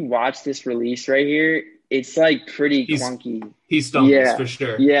like if you watch this release right here, it's like pretty clunky. He stumbles for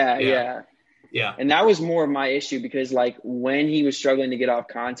sure. Yeah. And that was more of my issue because like when he was struggling to get off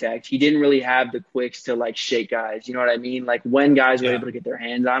contact, he didn't really have the quicks to like shake guys. You know what I mean? Like when guys were able to get their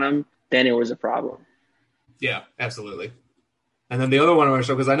hands on him, then it was a problem. Yeah, absolutely. And then the other one I want to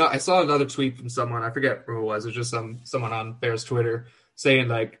show, because I saw another tweet from someone, I forget who it was just someone on Bears Twitter saying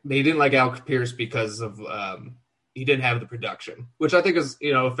like they didn't like Alec Pierce because of he didn't have the production, which I think is,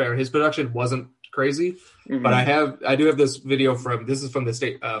 fair. His production wasn't crazy, but I do have this video from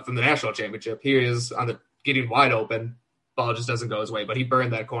the national championship. He is on the getting wide open, ball just doesn't go his way, but he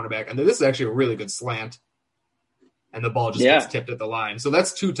burned that cornerback, and then this is actually a really good slant, and the ball just gets tipped at the line. So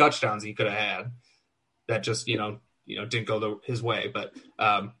that's 2 touchdowns he could have had that just didn't go his way. But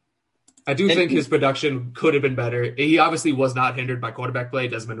I do think his production could have been better. He obviously was not hindered by quarterback play.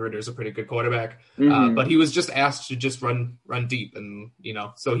 Desmond Ridder is a pretty good quarterback, but he was just asked to just run deep, and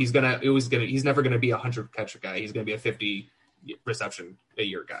so he's never gonna be a 100 catcher guy. He's gonna be a 50 reception a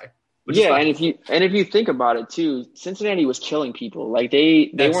year guy. And if you think about it too, Cincinnati was killing people. Like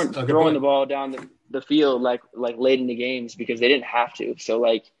they weren't throwing the ball down the field like late in the games because they didn't have to. So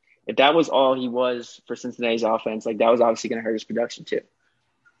like if that was all he was for Cincinnati's offense, like that was obviously gonna hurt his production too.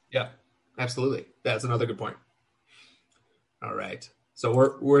 Yeah. Absolutely. That's another good point. All right.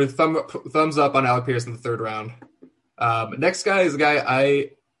 So we're thumbs up on Alec Pierce in the 3rd round. Next guy is a guy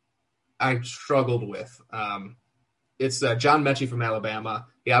I struggled with. It's John Mechie from Alabama.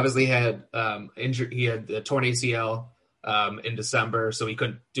 He obviously had injury. He had the torn ACL in December, so he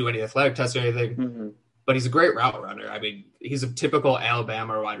couldn't do any athletic tests or anything. But he's a great route runner. I mean, he's a typical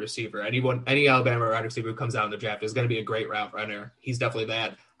Alabama wide receiver. Any Alabama wide receiver who comes out in the draft is going to be a great route runner. He's definitely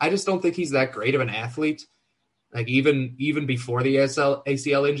that. I just don't think he's that great of an athlete. Like even before the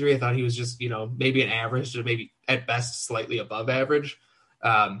ACL injury, I thought he was just, maybe an average or maybe at best slightly above average.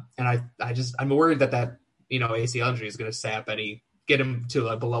 And I'm worried that ACL injury is going to get him to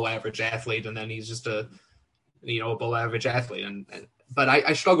a below average athlete, and then he's just a below average athlete. But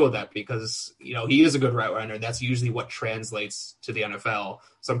I struggle with that because, he is a good route runner, and that's usually what translates to the NFL.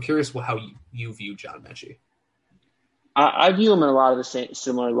 So I'm curious how you view John Mechie. I view him in a lot of the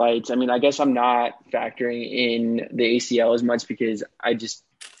similar lights. I mean, I guess I'm not factoring in the ACL as much because I just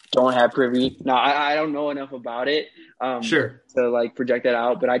don't have privy. No, I don't know enough about it Sure. to project that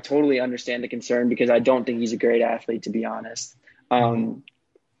out, but I totally understand the concern because I don't think he's a great athlete, to be honest.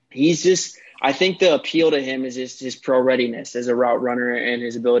 I think the appeal to him is just his pro readiness as a route runner and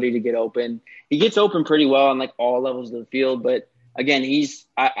his ability to get open. He gets open pretty well on all levels of the field, but again,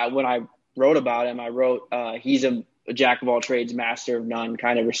 when I wrote about him, I wrote he's a jack of all trades, master of none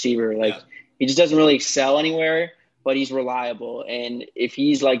kind of receiver. He just doesn't really excel anywhere, but he's reliable. And if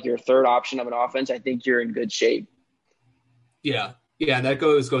he's your third option of an offense, I think you're in good shape. Yeah. Yeah. And that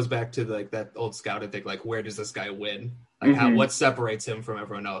goes back to that old scouting thing. Where does this guy win? What separates him from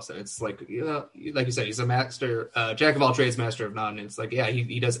everyone else? And it's like you said, he's a master, jack of all trades, master of none. And it's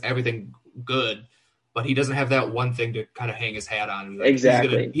he does everything good, but he doesn't have that one thing to kind of hang his hat on.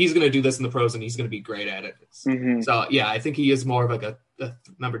 Exactly. He's going to do this in the pros, and he's going to be great at it. So, yeah, I think he is more of a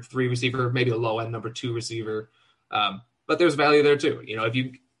number 3 receiver, maybe a low-end number 2 receiver. But there's value there, too.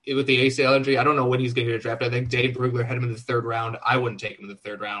 With the ACL injury, I don't know when he's going to get drafted. I think Dave Brugler had him in the 3rd round. I wouldn't take him in the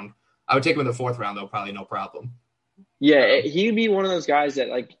 3rd round. I would take him in the 4th round, though, probably no problem. Yeah, he'd be one of those guys that,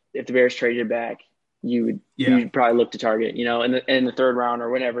 if the Bears traded back, you'd probably look to target, in the 3rd round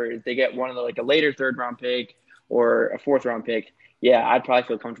or whenever. If they get one of a later 3rd round pick or a 4th round pick, yeah, I'd probably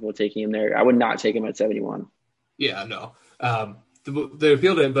feel comfortable taking him there. I would not take him at 71. Yeah, no. The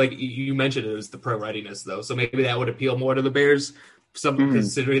appeal to him, you mentioned, it was the pro readiness, though. So maybe that would appeal more to the Bears.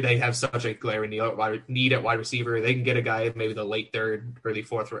 Considering they have such a glaring need at wide receiver, they can get a guy maybe the late 3rd, early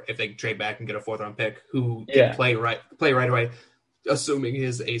 4th, if they trade back and get a 4th round pick who can play right away, assuming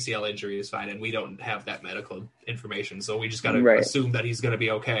his ACL injury is fine, and we don't have that medical information, so we just got to assume that he's going to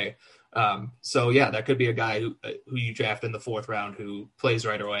be okay. So yeah, that could be a guy who you draft in the 4th round who plays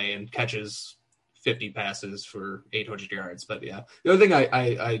right away and catches 50 passes for 800 yards. But yeah, the other thing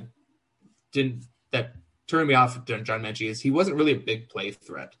I didn't that turned me off John Mechie is he wasn't really a big play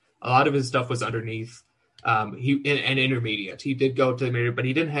threat. A lot of his stuff was underneath, and intermediate. He did go to the middle, but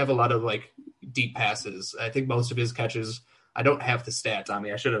he didn't have a lot of deep passes. I think most of his catches, I don't have the stats on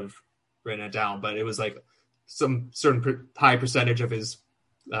me. I should have written it down, but it was some certain high percentage of his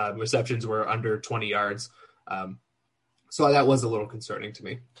receptions were under 20 yards. So that was a little concerning to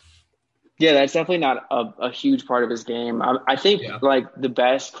me. Yeah, that's definitely not a huge part of his game. I think the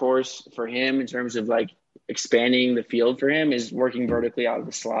best course for him in terms of expanding the field for him is working vertically out of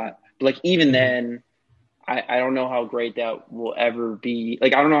the slot. But even then, I don't know how great that will ever be. I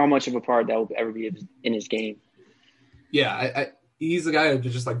don't know how much of a part that will ever be in his game. Yeah, he's the guy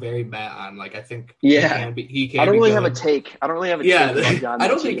who's just very mad on. I think he can I don't really have a take. I don't really have a take about John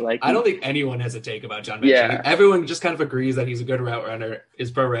Mechie. I don't think anyone has a take about John Mechie. Yeah. Everyone just kind of agrees that he's a good route runner,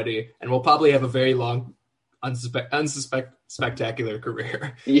 is pro ready, and will probably have a very long, spectacular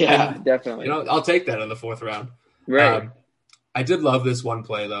career. Yeah, and, definitely. I'll take that in the 4th round. Right. I did love this one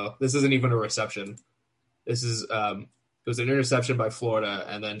play though. This isn't even a reception. This is it was an interception by Florida,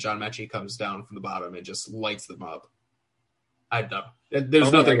 and then John Mechie comes down from the bottom and just lights them up. I know.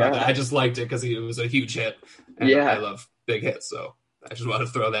 There's nothing about that. I just liked it because it was a huge hit. And I love big hits, so I just want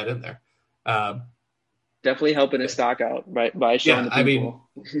to throw that in there. Definitely helping his stock out by showing the people.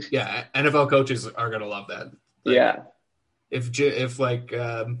 NFL coaches are going to love that. If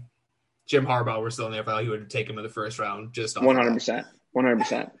Jim Harbaugh were still in the NFL, he would take him in the 1st round. Just 100%.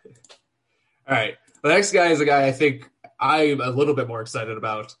 100%. All right. The next guy is a guy I think I'm a little bit more excited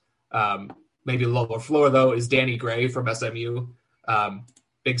about. Maybe a lower floor, though, is Danny Gray from SMU.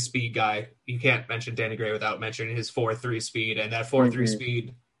 Big speed guy. You can't mention Danny Gray without mentioning his 4.3 speed, and that 4.3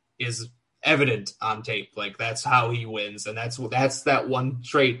 speed is evident on tape. That's how he wins, and that's that one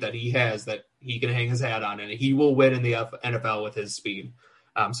trait that he has that he can hang his hat on, and he will win in the NFL with his speed.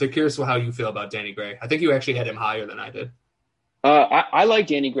 So curious how you feel about Danny Gray. I think you actually had him higher than I did. I like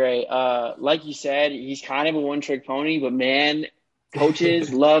Danny Gray. Like you said, he's kind of a one-trick pony, but man,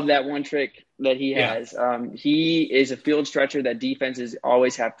 coaches love that one trick that he has. He is a field stretcher that defenses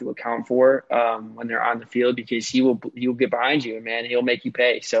always have to account for when they're on the field because he'll get behind you and man, he'll make you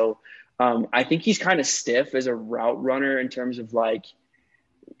pay. So I think he's kind of stiff as a route runner in terms of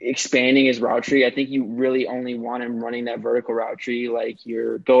expanding his route tree. I think you really only want him running that vertical route tree,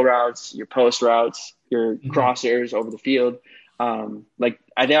 your go routes, your post routes, your crosshairs over the field.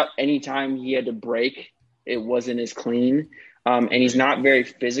 I doubt any time he had to break, it wasn't as clean. And he's not very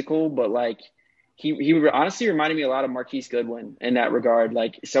physical, but He honestly reminded me a lot of Marquise Goodwin in that regard,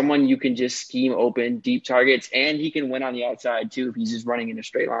 like someone you can just scheme open deep targets, and he can win on the outside too if he's just running in a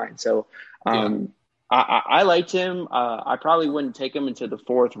straight line. So Yeah. I liked him. I probably wouldn't take him into the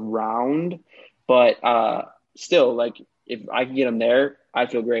fourth round, but still, like if I can get him there, I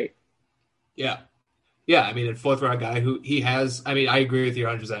feel great. Yeah. Yeah, I mean, a fourth round guy who he has. I mean, I agree with you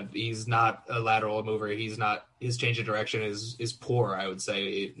 100%. He's not a lateral mover. He's not. His change of direction is poor. I would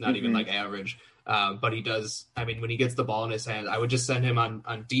say, not even like average. But he does. I mean, when he gets the ball in his hand, I would just send him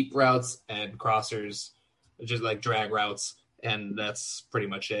on deep routes and crossers, just like drag routes, and that's pretty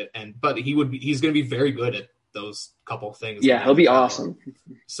much it. But he's going to be very good at those couple things. Yeah, he'll be awesome.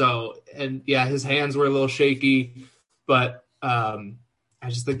 So his hands were a little shaky, but I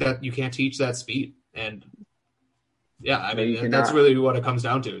just think that you can't teach that speed. And yeah, I mean, that's really what it comes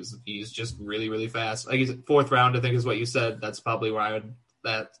down to is he's just really, really fast. Like he's fourth round, I think is what you said. That's probably where I would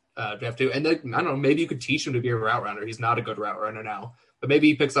draft to. And then, I don't know, maybe you could teach him to be a route runner. He's not a good route runner now, but maybe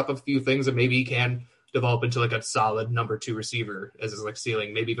he picks up a few things and maybe he can develop into like a solid number 2 receiver as his like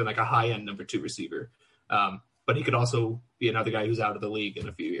ceiling, maybe even like a high end number 2 receiver. But he could also be another guy who's out of the league in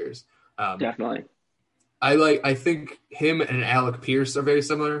a few years. Definitely. I think him and Alec Pierce are very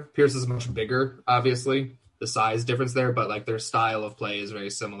similar. Pierce is much bigger, obviously. The size difference there, but like their style of play is very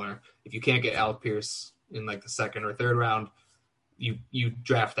similar. If you can't get Alec Pierce in like the second or third round, you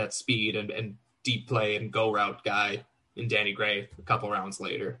draft that speed and deep play and go route guy in Danny Gray a couple rounds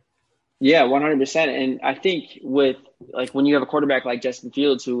later. Yeah, 100%. And I think with like when you have a quarterback like Justin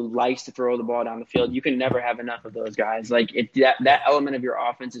Fields who likes to throw the ball down the field, you can never have enough of those guys. Like if that element of your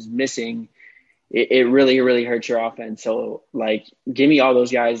offense is missing, it really, really hurts your offense. So, like, give me all those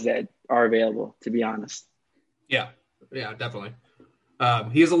guys that are available, to be honest. Yeah, definitely.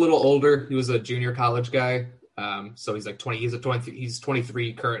 He is a little older. He was a junior college guy. So he's like 20. He's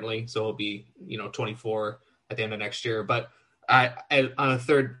 23 currently. So he'll be 24 at the end of next year. But on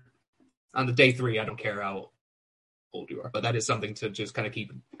the day 3, I don't care how old you are. But that is something to just kind of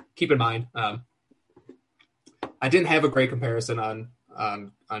keep in mind. I didn't have a great comparison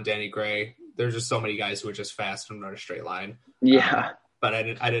on Danny Gray. There's just so many guys who are just fast and run a straight line. Yeah. But I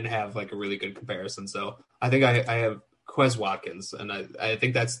didn't have like a really good comparison. So I think I have Quez Watkins, and I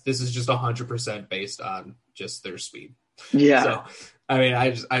think this is just 100% based on just their speed. Yeah. So I mean,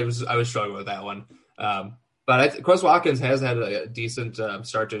 I was struggling with that one. But Quez Watkins has had a decent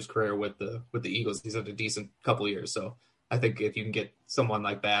start to his career with the Eagles. He's had a decent couple years. So I think if you can get someone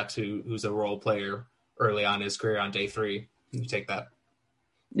like that who's a role player early on in his career on day 3, you take that.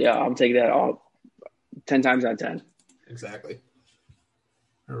 Yeah, I'll take that all 10 times out of 10. Exactly.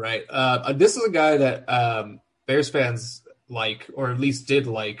 All right. This is a guy that Bears fans like, or at least did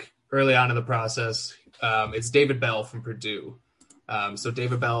like early on in the process. It's David Bell from Purdue. So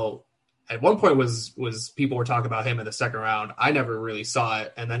David Bell at one point was people were talking about him in the second round. I never really saw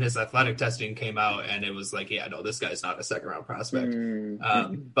it. And then his athletic testing came out and it was like, yeah, no, this guy's not a second round prospect.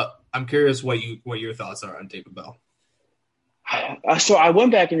 But I'm curious what your thoughts are on David Bell. So I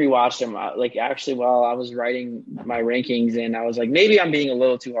went back and rewatched him, like actually while I was writing my rankings, and I was like, maybe I'm being a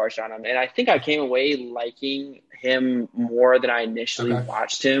little too harsh on him. And I think I came away liking him more than I initially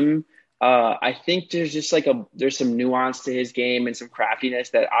watched him. I think there's just there's some nuance to his game and some craftiness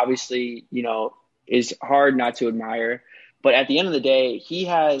that obviously, is hard not to admire. But at the end of the day, he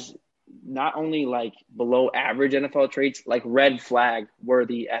has not only like below average NFL traits, like red flag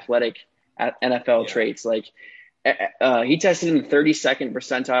worthy athletic NFL traits. Like, he tested in the 32nd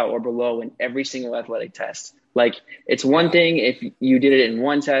percentile or below in every single athletic test. Like, it's one thing if you did it in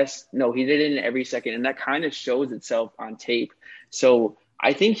one test. No, he did it in every second, and that kind of shows itself on tape. So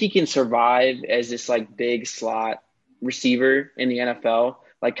I think he can survive as this like big slot receiver in the NFL,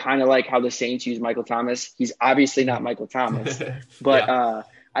 like kind of like how the Saints use Michael Thomas. He's obviously not Michael Thomas, but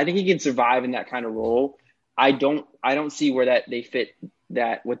I think he can survive in that kind of role. I don't see where they fit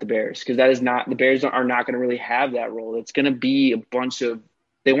that with the Bears, because the Bears are not going to really have that role. It's going to be a bunch of,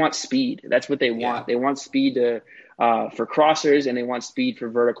 they want speed. That's what they want. They want speed for crossers, and they want speed for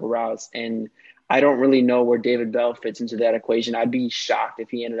vertical routes. And I don't really know where David Bell fits into that equation. I'd be shocked if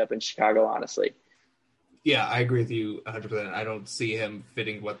he ended up in Chicago, honestly. Yeah, I agree with you 100%. I don't see him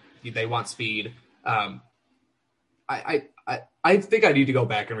fitting what they want speed. I think I need to go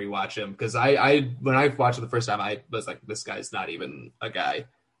back and rewatch him, because when I watched it the first time, I was like, this guy's not even a guy.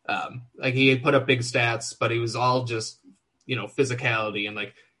 Like, he had put up big stats, but he was all just, physicality, and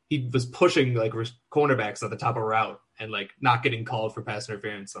like he was pushing like cornerbacks at the top of route and like not getting called for pass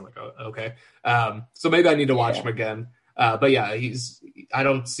interference. I'm like, oh, okay. So maybe I need to watch him again. But yeah, I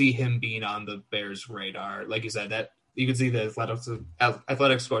don't see him being on the Bears radar. Like you said, that you can see the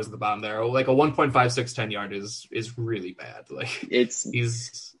athletic scores at the bottom there. Like a 1.56 10-yard is really bad. Like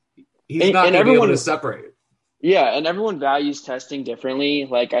he's not going to be able to separate. Yeah, and everyone values testing differently.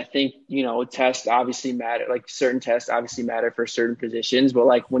 Like I think, tests obviously matter. Like certain tests obviously matter for certain positions, but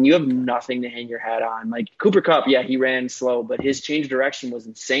like when you have nothing to hang your hat on, like Cooper Kupp, yeah, he ran slow, but his change of direction was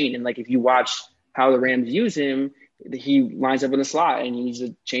insane. And like if you watch how the Rams use him, he lines up in the slot and he's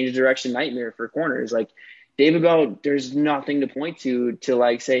a change of direction nightmare for corners. Like David Bell, there's nothing to point to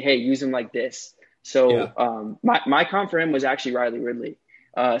like say, hey, use him like this. So my comp for him was actually Riley Ridley.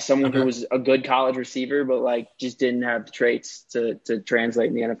 Someone who was a good college receiver, but like just didn't have the traits to translate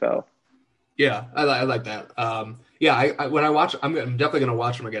in the NFL. Yeah, I like that. When I watch, I'm definitely going to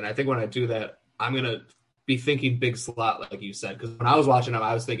watch him again. I think when I do that, I'm going to be thinking big slot, like you said, because when I was watching him,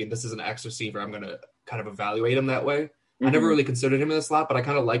 I was thinking this is an X receiver. I'm going to kind of evaluate him that way. I never really considered him in the slot, but I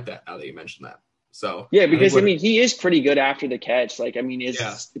kind of like that now that you mentioned that. So yeah, because he is pretty good after the catch. Like, I mean, his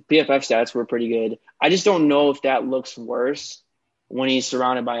PFF stats were pretty good. I just don't know if that looks worse when he's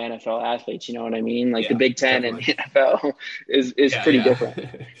surrounded by NFL athletes, you know what I mean? Like the Big Ten definitely. And the NFL is pretty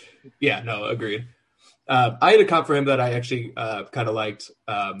different. Yeah, no, agreed. I had a comp for him that I actually kind of liked.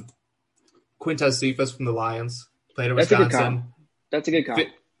 Quintez Cephas from the Lions, played at Wisconsin. That's a good comp.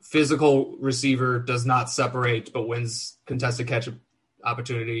 Physical receiver, does not separate, but wins contested catch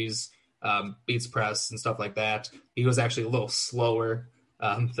opportunities, beats press and stuff like that. He was actually a little slower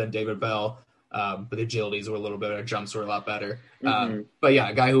than David Bell. But the agilities were a little better, jumps were a lot better. But yeah,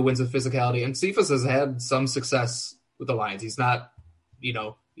 a guy who wins with physicality. And Cephas has had some success with the Lions. He's not,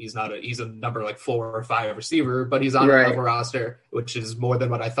 he's a number like 4 or 5 receiver, but he's on a level roster, which is more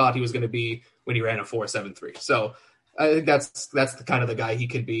than what I thought he was going to be when he ran a 4.73. So I think that's the kind of the guy he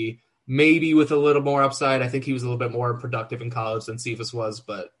could be, maybe with a little more upside. I think he was a little bit more productive in college than Cephas was,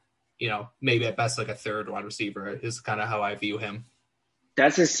 but maybe at best like a third wide receiver is kind of how I view him.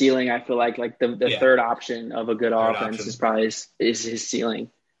 That's his ceiling. I feel like the third option of a good offense is probably is his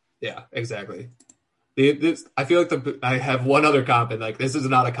ceiling. Yeah, exactly. I feel like I have one other comp, and like this is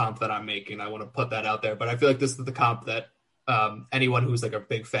not a comp that I'm making. I want to put that out there, but I feel like this is the comp that anyone who's like a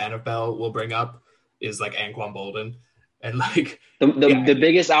big fan of Bell will bring up is like Anquan Boldin, and like the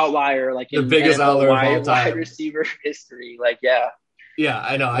biggest outlier, like the biggest outlier of all time, wide receiver history. Like yeah,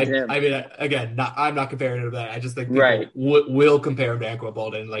 I know. I mean, again, I'm not comparing him to that. I just think people will compare him to Anquan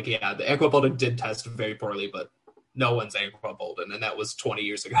Boldin. Like, yeah, the Anquan Boldin did test very poorly, but no one's Anquan Boldin, and that was 20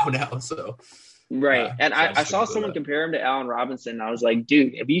 years ago now. So, and I saw someone compare him to Allen Robinson. And I was like,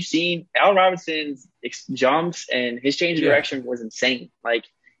 dude, have you seen Allen Robinson's jumps and his change of direction was insane. Like,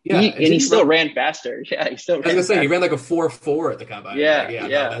 he still ran faster. Yeah, he still. I was gonna say he ran like a 4.4 at the combine. Yeah. No,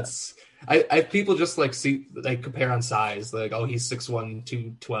 that's. I people just like see like compare on size, like, oh, he's 6'1",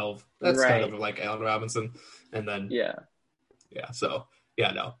 212. That's kind of like Allen Robinson, and then so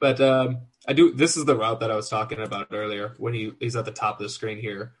no. But I do. This is the route that I was talking about earlier when he's at the top of the screen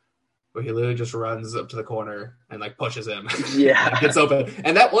here, where he literally just runs up to the corner and like pushes him. Yeah, gets open,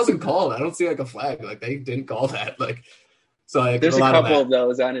 and that wasn't called. I don't see like a flag. Like they didn't call that. Like so. Like, there's a couple of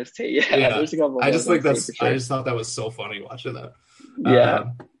those on his tape. Yeah, there's a couple. Of I just think that's. Sure. I just thought that was so funny watching that.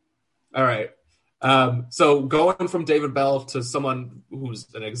 Yeah. All right. So going from David Bell to someone who's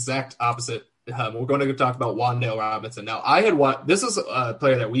an exact opposite, we're going to talk about Wan'Dale Robinson. Now, this is a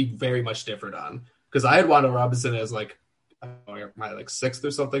player that we very much differed on because I had Wan'Dale Robinson as like, my like 6th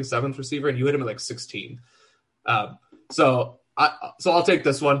or something, 7th receiver, and you hit him at like 16. So I'll take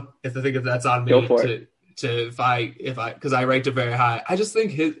this one if that's on me. Go for it. Because I ranked it very high. I just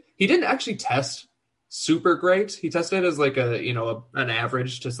think he didn't actually test super great. He tested as like an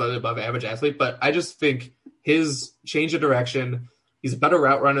average to slightly above average athlete, but I just think his change of direction, he's a better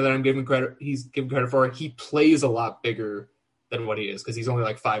route runner than he's given credit for. He plays a lot bigger than what he is because he's only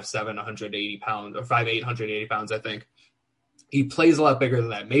like 5'7", 180 pounds, or 5'8", 180 pounds, I think. He plays a lot bigger than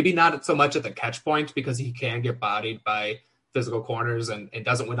that. Maybe not so much at the catch point because he can get bodied by physical corners and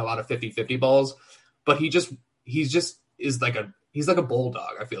doesn't win a lot of 50-50 balls, but he's like a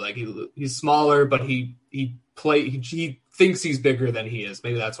bulldog. I feel like he's smaller, but he thinks he's bigger than he is.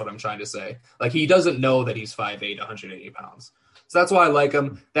 Maybe that's what I'm trying to say. Like he doesn't know that he's 5'8", 180 pounds. So that's why I like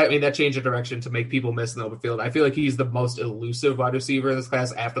him. That change of direction to make people miss in the open field. I feel like he's the most elusive wide receiver in this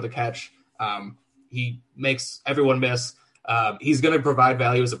class after the catch. He makes everyone miss. He's going to provide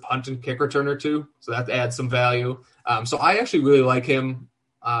value as a punt and kick returner too. So that adds some value. So I actually really like him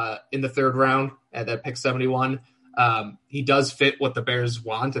in the 3rd round at that pick 71. He does fit what the Bears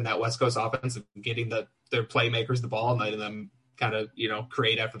want in that West Coast offense of getting their playmakers the ball and letting them kind of,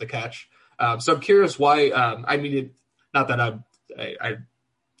 create after the catch. So I'm curious why, not that I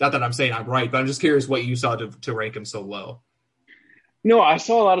not that I'm saying I'm right, but I'm just curious what you saw to rank him so low. No, I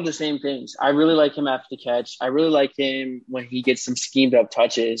saw a lot of the same things. I really like him after the catch. I really like him when he gets some schemed up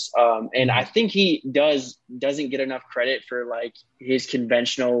touches. And I think he doesn't get enough credit for like his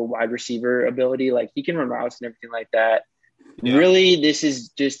conventional wide receiver ability. Like he can run routes and everything like that. Yeah. Really, this is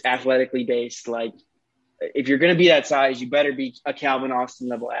just athletically based. Like if you're going to be that size, you better be a Calvin Austin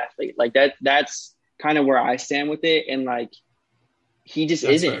level athlete. Like that's kind of where I stand with it. And like, he just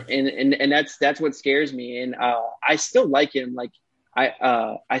isn't. And that's what scares me. And I still like him. Like,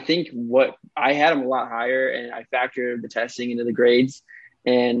 I think what I had him a lot higher, and I factored the testing into the grades,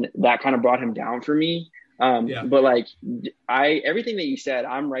 and that kind of brought him down for me. But like everything that you said,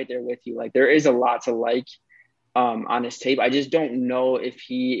 I'm right there with you. Like there is a lot to like on his tape. I just don't know if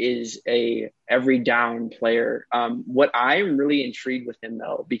he is a every down player. What I'm really intrigued with him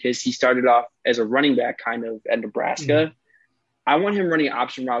though, because he started off as a running back kind of at Nebraska. I want him running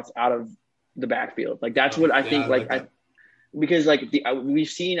option routes out of the backfield. Like that's what I think. Because like we've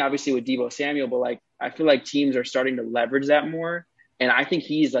seen obviously with Deebo Samuel, but like I feel like teams are starting to leverage that more, and I think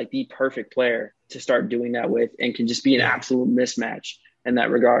he's like the perfect player to start doing that with, and can just be an absolute mismatch in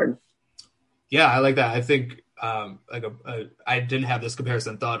that regard. Yeah, I like that. I think I didn't have this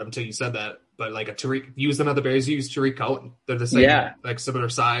comparison thought until you said that, but like a Tariq, use them at the Bears, use Tariq Cohen. They're the same, like similar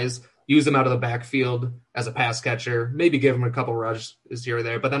size. Use them out of the backfield as a pass catcher, maybe give him a couple rushes here or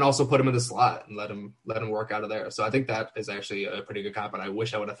there, but then also put him in the slot and let him work out of there. So I think that is actually a pretty good comp, and I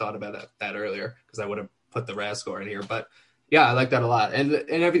wish I would have thought about that earlier because I would have put the RAS score in here. But yeah, I like that a lot. And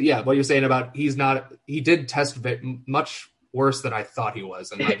what you're saying about he did test much worse than I thought he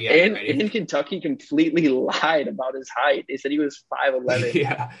was. And like, in Kentucky completely lied about his height. They said he was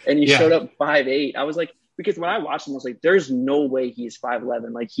 5'11", and he showed up 5'8". I was like, because when I watched him, I was like, there's no way he's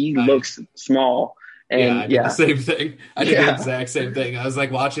 5'11". Like he looks small. And I did the same thing. I did the exact same thing. I was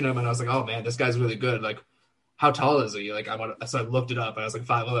like watching him and I was like, oh man, this guy's really good. Like, how tall is he? Like so I looked it up and I was like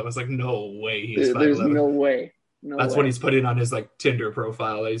 5'11". I was like, no way he's 5'11". There's no way. That's when he's putting on his like Tinder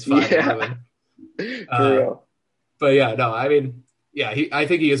profile that he's 5'11". For real. But yeah, no, I mean, I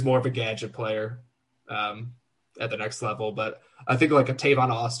think he is more of a gadget player at the next level. But I think like a Tavon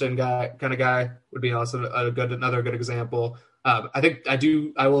Austin kind of guy would be also another good example. I think I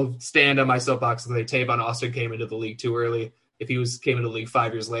will stand on my soapbox and say Tavon Austin came into the league too early. If he came into the league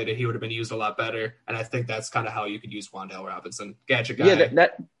 5 years later, he would have been used a lot better. And I think that's kind of how you could use Wan'Dale Robinson, gadget guy. Yeah,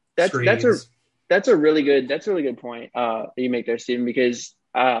 that's a really good point that you make there, Stephen, because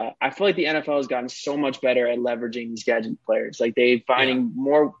I feel like the NFL has gotten so much better at leveraging these gadget players. Like they're finding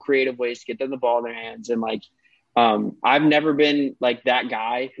more creative ways to get them the ball in their hands. And like, I've never been like that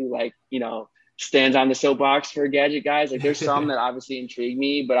guy who like, stands on the soapbox for gadget guys. Like there's some that obviously intrigue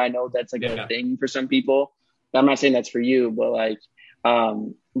me, but I know that's like a thing for some people. I'm not saying that's for you, but like,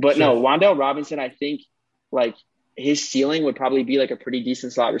 no, Wan'Dale Robinson, I think like his ceiling would probably be like a pretty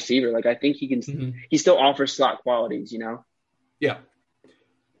decent slot receiver. Like I think he can, he still offers slot qualities, Yeah.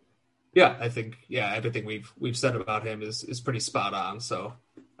 Yeah, I think everything we've said about him is pretty spot on. So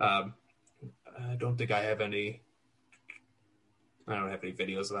I don't think I don't have any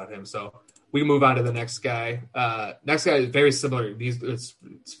videos about him. So we can move on to the next guy. Next guy is very similar. It's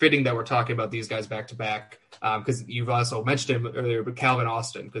fitting that we're talking about these guys back to back because you've also mentioned him earlier, but Calvin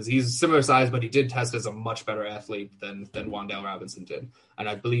Austin, because he's similar size, but he did test as a much better athlete than Wan'Dale Robinson did. And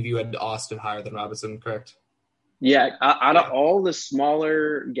I believe you had Austin higher than Robinson, correct? Yeah, out of all the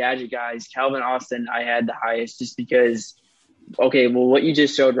smaller gadget guys, Calvin Austin I had the highest just because, what you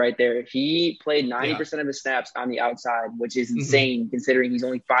just showed right there, he played 90% of his snaps on the outside, which is insane considering he's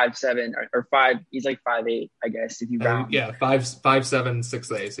only 5'7" or 5. He's like 5'8", I guess, if you round. 5'7",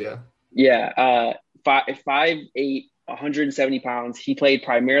 6'8", yeah. Yeah, 5'8", 170 pounds. He played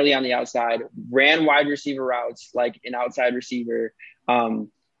primarily on the outside, ran wide receiver routes like an outside receiver.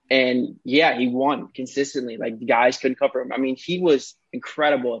 And he won consistently. Like the guys couldn't cover him. I mean, he was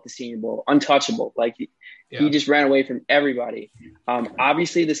incredible at the Senior Bowl, untouchable. Like he just ran away from everybody.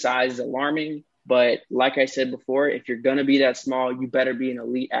 Obviously the size is alarming, but like I said before, if you're going to be that small, you better be an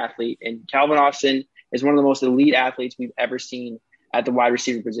elite athlete. And Calvin Austin is one of the most elite athletes we've ever seen at the wide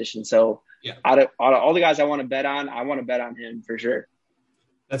receiver position. So out of all the guys I want to bet on him for sure.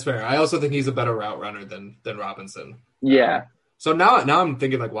 That's fair. I also think he's a better route runner than Robinson. Yeah. So now I'm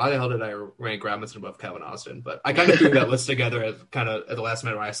thinking like, why the hell did I rank Robinson above Calvin Austin? But I kind of threw that list together at the last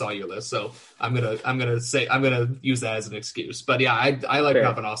minute when I saw your list. So I'm gonna use that as an excuse. But yeah, I like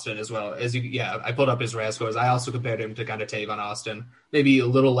Calvin Austin as well. I pulled up his RAS scores. I also compared him to kind of Tavon Austin, maybe a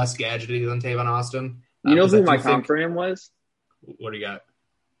little less gadgety than Tavon Austin. You know who my comp for him was? What do you got?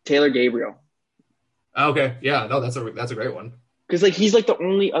 Taylor Gabriel. Okay, yeah, no, that's a great one. Because like he's like the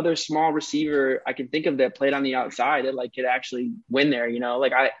only other small receiver I can think of that played on the outside that like could actually win there.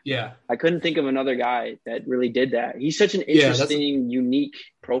 Like Yeah. I couldn't think of another guy that really did that. He's such an Yeah. interesting, unique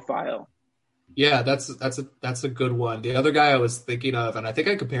profile. Yeah, that's a good one. The other guy I was thinking of, and I think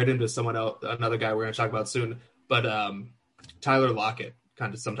I compared him to someone else, another guy we're going to talk about soon, but Tyler Lockett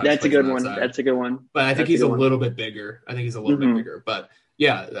kind of sometimes That's a plays on good the one. outside. That's a good one. But I think That's a he's good a one. little bit bigger. I think he's a little bit bigger. But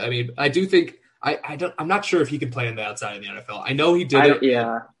yeah, I mean, I do think I'm not sure if he can play on the outside in the NFL. I know he did it.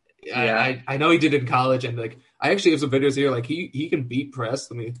 Yeah. I know he did it in college, and like I actually have some videos here. Like he can beat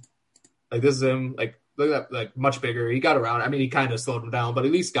press. I mean, like this is him. Like look at that, like much bigger. He got around. I mean, he kind of slowed him down, but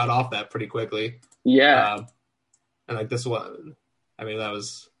at least got off that pretty quickly. Yeah. And like this one, I mean, that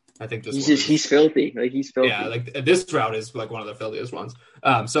was. I think this he's filthy. Like he's filthy. Yeah, like this route is like one of the filthiest ones.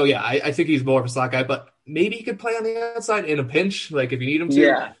 So yeah, I think he's more of a slot guy, but maybe he could play on the outside in a pinch, like if you need him to.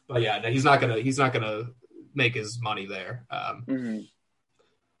 Yeah. But yeah, no, he's not gonna make his money there. Mm-hmm.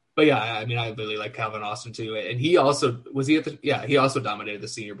 But yeah, I mean, I really like Calvin Austin too, and he also he also dominated the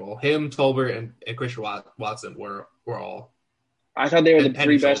Senior Bowl. Him, Tolbert, and Christian Watson were all. I thought they were the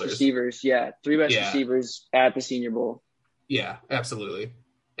three best shoulders. receivers. Yeah, three best receivers at the Senior Bowl. Yeah, absolutely,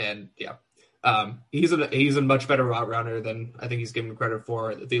 and yeah. He's a much better route runner than I think he's given credit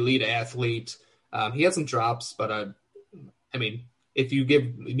for. The elite athlete. He had some drops, but I mean, if you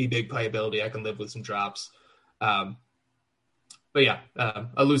give me big playability, I can live with some drops. But yeah,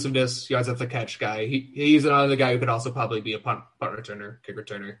 elusiveness. He always has the catch guy. He's another guy who could also probably be a punt returner, kick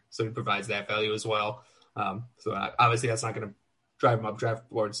returner. So he provides that value as well. So obviously that's not going to drive him up draft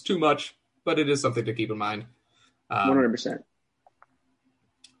boards too much, but it is something to keep in mind. 100%.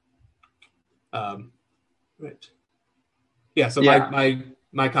 Right. Yeah. So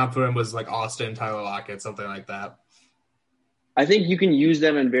my comp for him was like Austin, Tyler Lockett, something like that. I think you can use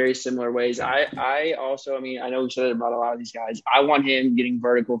them in very similar ways. I also, I mean, I know we said it about a lot of these guys. I want him getting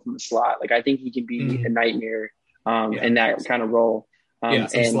vertical from the slot. Like I think he can be a nightmare in that kind of role. Some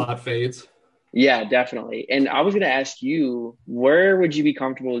slot fades. Yeah, definitely. And I was going to ask you, where would you be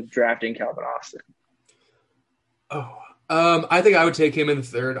comfortable drafting Calvin Austin? I think I would take him in the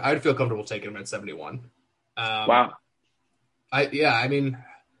third. I'd feel comfortable taking him at 71. Wow. I mean,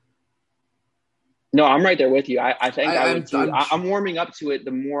 no, I'm right there with you. I think I would too. I'm warming up to it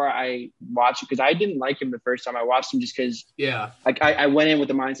the more I watch it because I didn't like him the first time I watched him just because I went in with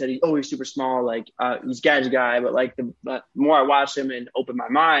the mindset he's super small, like he's gadget guy, but like the more I watched him and opened my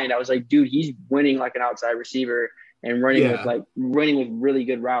mind, I was like, dude, he's winning like an outside receiver and running with really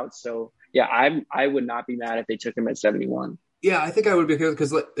good routes. So yeah, I would not be mad if they took him at 71. Yeah, I think I would be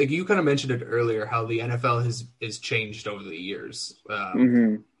because like you kind of mentioned it earlier how the NFL has changed over the years.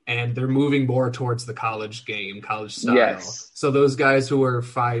 And they're moving more towards the college game, college style. Yes. So those guys who are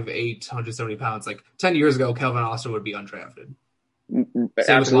 5'8", 170 pounds, like 10 years ago, Calvin Austin would be undrafted. Same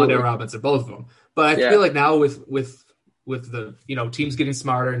with Wan'Dale Robinson, both of them. But I feel like now with the teams getting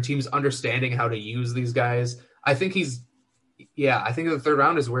smarter and teams understanding how to use these guys, I think I think the third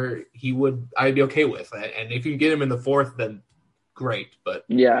round is where I'd be okay with it. And if you can get him in the fourth, then great. But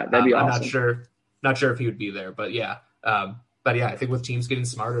yeah, that'd be awesome. I'm not sure if he would be there. But yeah. But yeah, I think with teams getting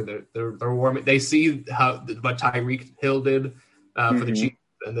smarter, they're warming. They see what Tyreek Hill did for the Chiefs,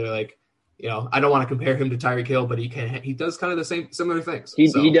 and they're like, I don't want to compare him to Tyreek Hill, but he does kind of the similar things.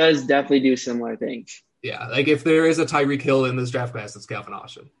 He does definitely do similar things. Yeah, like if there is a Tyreek Hill in this draft class, it's Calvin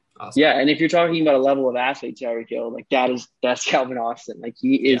Austin. Awesome. Yeah, and if you're talking about a level of athlete, Tyreek Hill, like that's Calvin Austin. Like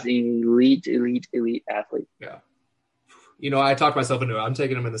he is an elite athlete. Yeah. I talked myself into it. I'm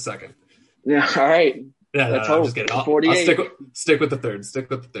taking him in the second. Yeah. All right. Yeah, no, I'm just kidding. I'll stick with the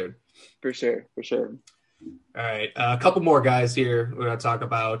third. For sure. All right, a couple more guys here we're going to talk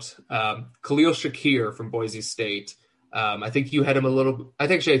about. Khalil Shakir from Boise State. I think you had him I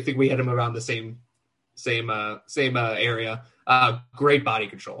think we had him around the same area. Great body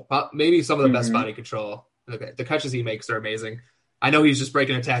control. Maybe some of the best body control. Okay, the catches he makes are amazing. I know he's just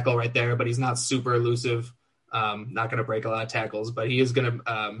breaking a tackle right there, but he's not super elusive. Not going to break a lot of tackles, but he is going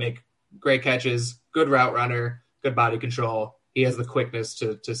to make great catches, good route runner, good body control. He has the quickness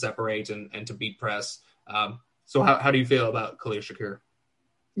to separate and to beat press. So how do you feel about Khalil Shakir?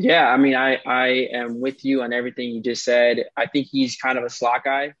 Yeah, I mean, I am with you on everything you just said. I think he's kind of a slot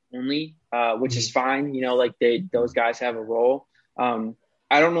guy only, which is fine. Like those guys have a role.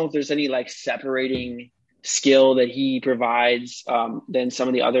 I don't know if there's any like separating skill that he provides than some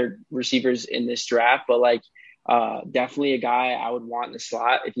of the other receivers in this draft, but like definitely a guy I would want in the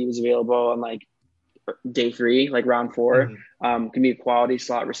slot if he was available on like day 3, like round 4. Can be a quality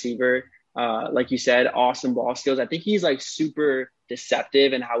slot receiver. Like you said, awesome ball skills. I think he's like super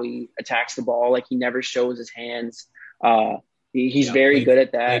deceptive in how he attacks the ball. Like he never shows his hands. He's very good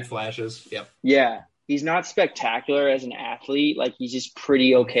at that. Late flashes. Yep. Yeah. He's not spectacular as an athlete. Like, he's just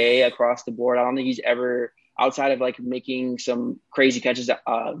pretty okay across the board. I don't think he's ever, outside of like making some crazy catches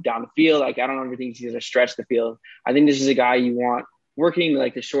down the field, like I don't ever think he's going to stretch the field. I think this is a guy you want working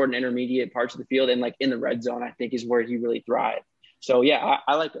like the short and intermediate parts of the field, and like in the red zone, I think is where he really thrives. So yeah,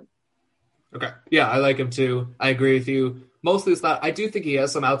 I like him. Okay. Yeah, I like him too. I agree with you. Mostly slot. I do think he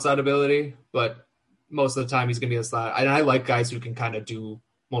has some outside ability, but most of the time he's going to be a slot. And I like guys who can kind of do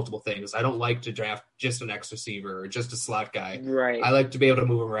multiple things. I don't like to draft just an X receiver or just a slot guy. Right. I like to be able to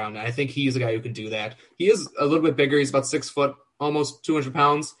move around. And I think he's a guy who can do that. He is a little bit bigger. He's about 6 foot, almost 200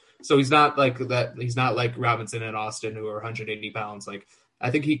 pounds. So he's not like that. He's not like Robinson and Austin, who are 180 pounds. Like,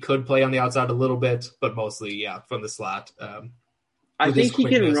 I think he could play on the outside a little bit, but mostly, yeah, from the slot. I think he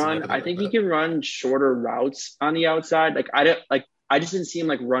can run. I think he can run shorter routes on the outside. Like, I just didn't see him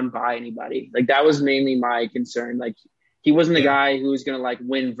like run by anybody. Like, that was mainly my concern. Like, he wasn't the guy who was going to like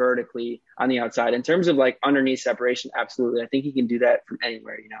win vertically on the outside. In terms of like underneath separation, absolutely. I think he can do that from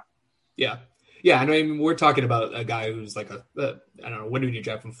anywhere, you know? Yeah. Yeah. I mean, we're talking about a guy who's like I don't know, when did you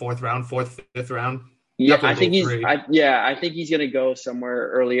draft him? Fourth, fifth round? Yeah, I think he's going to go somewhere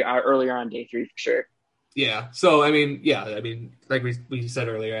earlier on day 3 for sure. Yeah. So, I mean, like we said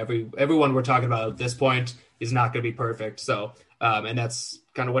earlier, everyone we're talking about at this point is not going to be perfect. So, and that's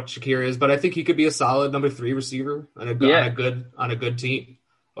kind of what Shakir is, but I think he could be a solid number 3 receiver on a good team.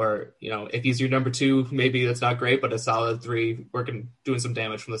 Or, you know, if he's your number 2, maybe that's not great, but a solid 3 doing some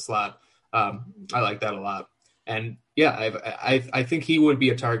damage from the slot. I like that a lot. And yeah, I think he would be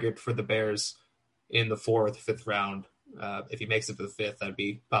a target for the Bears in the 4th, 5th round. If he makes it to the 5th, that'd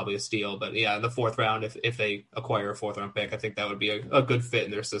be probably a steal. But yeah, in the 4th round, if they acquire a 4th round pick, I think that would be a good fit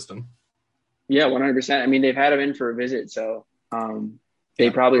in their system. Yeah, 100%. I mean, they've had him in for a visit, so they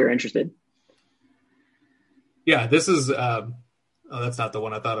probably are interested. Yeah, this is that's not the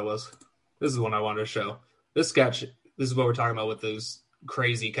one I thought it was. This is the one I wanted to show. This is what we're talking about with those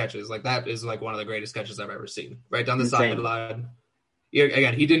crazy catches. Like, that is like one of the greatest catches I've ever seen. Right down the sideline. Yeah,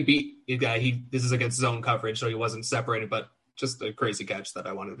 again, he didn't beat the guy. This is against zone coverage, so he wasn't separated, but just a crazy catch that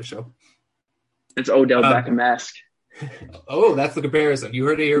I wanted to show. It's Odell Beckham-esque. Oh, that's the comparison. You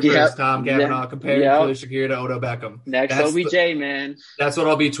heard it here first. Tom Kavanaugh comparing Shakir to Odell Beckham. Next OBJ, man. That's what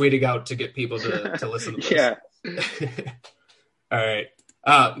I'll be tweeting out to get people to listen to this. Yeah. All right.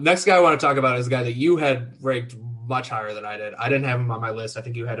 Next guy I want to talk about is a guy that you had ranked much higher than I did. I didn't have him on my list. I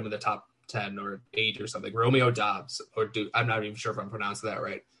think you had him in the top 10 or 8 or something. Romeo Doubs, I'm not even sure if I'm pronouncing that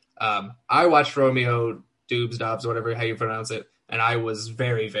right. I watched Romeo Doubs, whatever how you pronounce it, and I was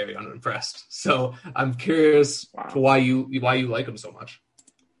very, very unimpressed. So I'm curious why you like him so much.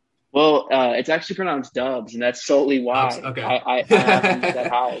 Well, it's actually pronounced Dubs, and that's solely why I have him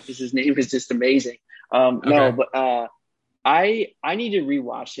that high, because his name is just amazing. No, but I need to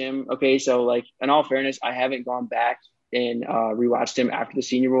rewatch him. Okay, so like, in all fairness, I haven't gone back and rewatched him after the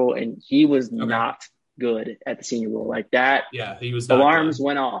Senior Bowl, and he was not good at the Senior Bowl. Like that. Yeah, he was. Alarms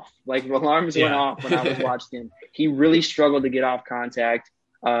went off. Like, alarms went off when I was watching him. He really struggled to get off contact,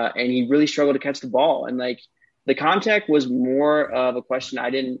 and he really struggled to catch the ball. And like, the contact was more of a question.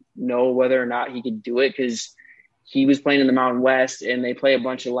 I didn't know whether or not he could do it, because he was playing in the Mountain West, and they play a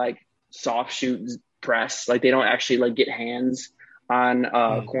bunch of like soft shoot press. Like, they don't actually like get hands on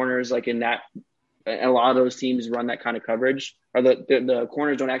corners, like in that. And a lot of those teams run that kind of coverage, or the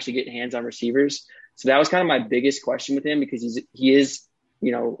corners don't actually get hands on receivers. So that was kind of my biggest question with him, because he is,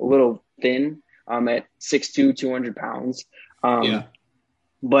 you know, a little thin at 6'2", 200 pounds.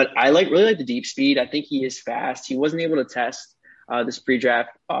 But I really like the deep speed. I think he is fast. He wasn't able to test this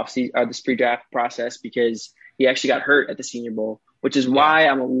pre-draft process, because he actually got hurt at the Senior Bowl, which is why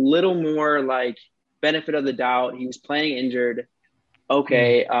I'm a little more like benefit of the doubt. He was playing injured.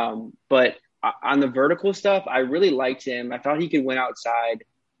 Okay. But on the vertical stuff, I really liked him. I thought he could win outside.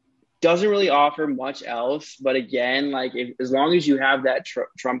 Doesn't really offer much else. But again, like, as long as you have that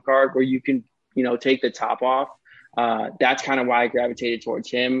trump card where you can, you know, take the top off, that's kind of why I gravitated towards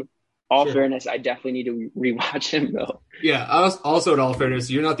him. All fairness, I definitely need to rewatch him, though. Yeah. Also, in all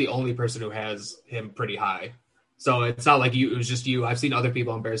fairness, you're not the only person who has him pretty high. So it's not like it was just you. I've seen other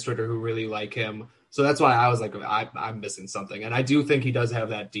people on Bears Twitter who really like him. So that's why I was like, I'm missing something. And I do think he does have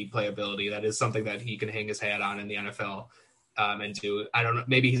that deep playability. That is something that he can hang his hat on in the NFL and do. I don't know.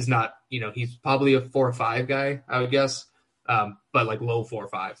 Maybe he's not, you know, he's probably a 4 or 5 guy, I would guess. But like low 4 or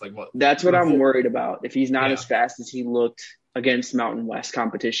 5. Like, what? That's what I'm worried about. If he's not as fast as he looked against Mountain West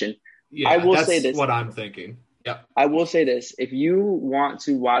competition. Yeah, I will say this. What I'm thinking. Yeah. I will say this. If you want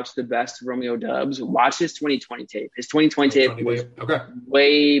to watch the best Romeo Dubs, watch his 2020 tape. His 2020 tape 2020 was tape. Okay.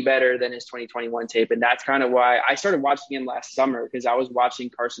 way better than his 2021 tape. And that's kind of why I started watching him last summer, because I was watching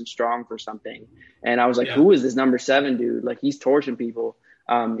Carson Strong for something. And I was like, Yeah. who is this number 7 dude? Like, he's torching people.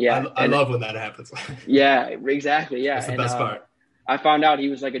 Yeah. I And love when that happens. yeah, exactly. Yeah. That's the And best part. I found out he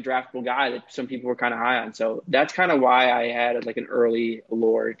was like a draftable guy that some people were kind of high on. So that's kind of why I had like an early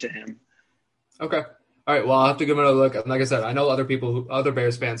allure to him. Okay. All right. Well, I'll have to give him a look. And like I said, I know other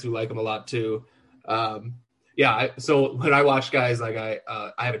Bears fans who like him a lot too. Yeah. So when I watch guys, like I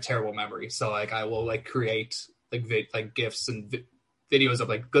have a terrible memory. So like I will like create like GIFs and videos of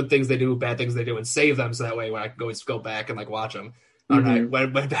like good things they do, bad things they do, and save them. So that way when I can always go back and like watch them. And I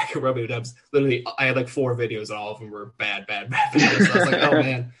went back at Romeo Dubs. Literally, I had like 4 videos, and all of them were bad videos. So I was like, oh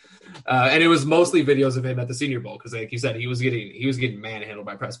man. And it was mostly videos of him at the Senior Bowl because, like you said, he was getting manhandled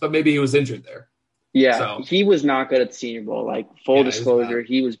by press, but maybe he was injured there. Yeah, so, he was not good at the Senior Bowl. Like, full disclosure,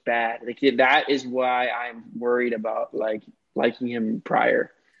 he was bad. Like, that is why I'm worried about like liking him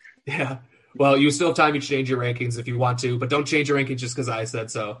prior. Yeah. Well, you still have time to change your rankings if you want to, but don't change your rankings just because I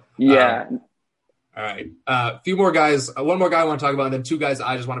said so. Yeah. All right. A few more guys. One more guy I want to talk about, and then 2 guys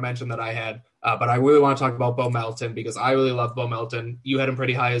I just want to mention that I had. But I really want to talk about Bo Melton because I really love Bo Melton. You had him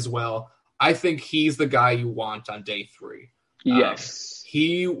pretty high as well. I think he's the guy you want on day 3. Yes.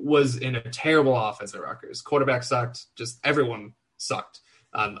 He was in a terrible offense at Rutgers. Quarterback sucked. Just everyone sucked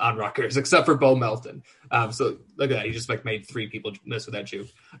on Rutgers except for Bo Melton. So look at that. He just like made 3 people miss with that juke.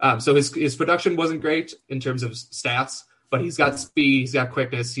 So his production wasn't great in terms of stats, but he's got speed. He's got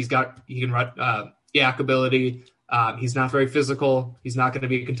quickness. He can run yak ability. He's not very physical. He's not going to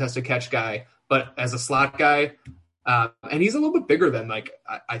be a contested catch guy, but as a slot guy, and he's a little bit bigger than like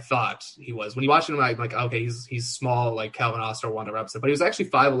I thought he was. When you watch him, I'm like, okay, he's small, like Calvin Oster, Wanda Repson, but he was actually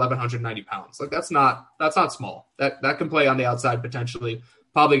 5'11", 190 pounds. Like that's not small. That can play on the outside potentially.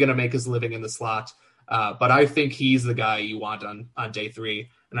 Probably going to make his living in the slot. But I think he's the guy you want on day 3.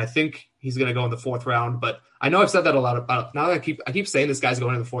 And I think he's going to go in the 4th round. But I know I've said that a lot about now that I keep saying this guy's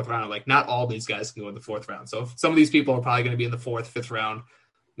going in the 4th round. I'm like, not all these guys can go in the 4th round. So some of these people are probably going to be in the 4th, 5th round.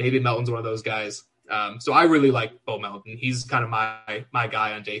 Maybe Melton's one of those guys. So I really like Bo Melton. He's kind of my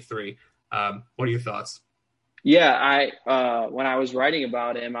guy on day 3. What are your thoughts? Yeah, I when I was writing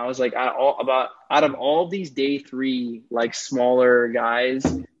about him, I was like, out of all these day 3 like smaller guys,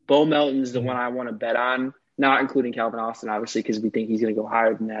 Bo Melton's the one I want to bet on. Not including Calvin Austin, obviously, because we think he's going to go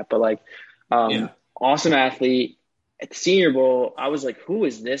higher than that. But like, awesome athlete. At the Senior Bowl, I was like, who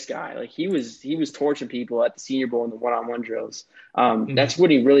is this guy? Like, he was torching people at the Senior Bowl in the one-on-one drills. That's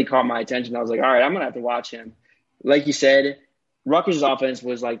when he really caught my attention. I was like, all right, I'm going to have to watch him. Like you said, Rutgers' offense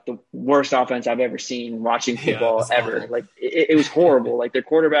was like the worst offense I've ever seen watching football ever. Awful. Like, it was horrible. Like, their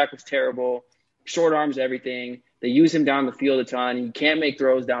quarterback was terrible. Short arms, everything. They use him down the field a ton. He can't make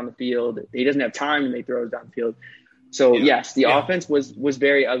throws down the field. He doesn't have time to make throws down the field. So, yes, the offense was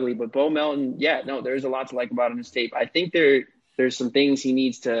very ugly. But Bo Melton, there's a lot to like about him in his tape. I think there's some things he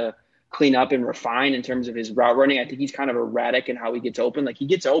needs to clean up and refine in terms of his route running. I think he's kind of erratic in how he gets open. Like, he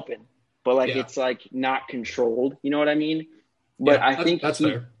gets open, but like it's like not controlled. You know what I mean? But I think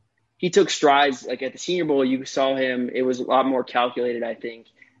he took strides. Like at the Senior Bowl, you saw him. It was a lot more calculated, I think.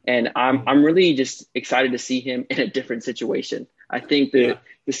 And I'm really just excited to see him in a different situation. I think the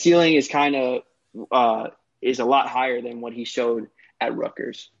ceiling is kind of is a lot higher than what he showed at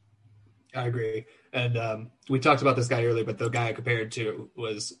Rutgers. I agree. And we talked about this guy earlier, but the guy I compared to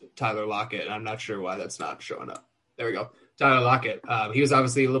was Tyler Lockett, and I'm not sure why that's not showing up. There we go. Tyler Lockett. He was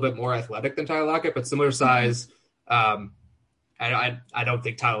obviously a little bit more athletic than Tyler Lockett, but similar size. I don't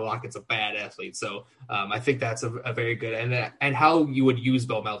think Tyler Lockett's a bad athlete, so I think that's a very good and how you would use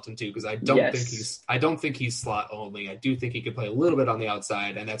Bo Melton too, because I don't think he's slot only. I do think he could play a little bit on the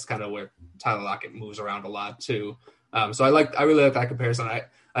outside, and that's kind of where Tyler Lockett moves around a lot too. So I really like that comparison.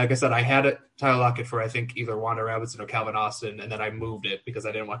 Like I said, I had Tyler Lockett for I think either Wanda Robinson or Calvin Austin, and then I moved it because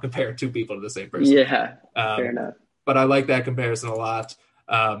I didn't want to compare 2 people to the same person. Yeah, fair enough. But I like that comparison a lot.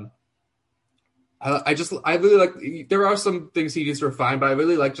 I really like, there are some things he needs to refine, but I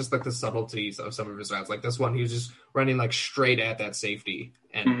really like just like the subtleties of some of his routes. Like this one, he was just running like straight at that safety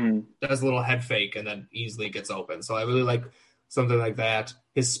and does a little head fake and then easily gets open. So I really like something like that.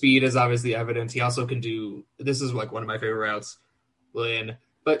 His speed is obviously evident. He also can do, this is like one of my favorite routes, and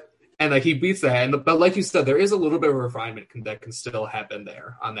like he beats that. But like you said, there is a little bit of refinement that can still happen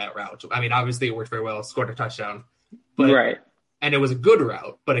there on that route. I mean, obviously it worked very well, scored a touchdown, but right. And it was a good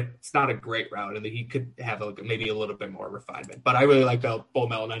route, but it's not a great route, and he could have maybe a little bit more refinement. But I really like Bo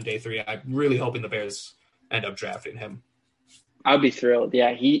Melton on day 3. I'm really hoping the Bears end up drafting him. I'd be thrilled.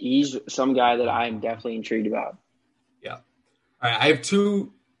 Yeah, he's some guy that I'm definitely intrigued about. Yeah. All right. I have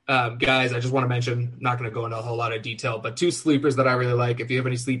two guys I just want to mention. I'm not going to go into a whole lot of detail, but two sleepers that I really like. If you have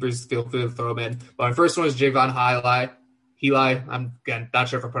any sleepers, feel free to throw them in. But my first one is Javon Heli. I'm, again, not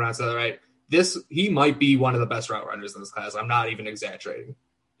sure if I pronounced that right. He might be one of the best route runners in this class. I'm not even exaggerating.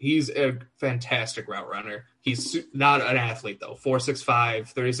 He's a fantastic route runner. He's not an athlete, though.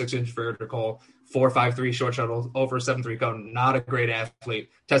 4.65, 36-inch vertical, 4.53 short shuttle, over 7.3 cone. Not a great athlete.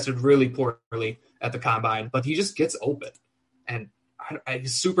 Tested really poorly at the combine, but he just gets open. And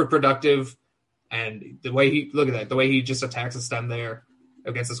he's super productive. And the way he just attacks the stem there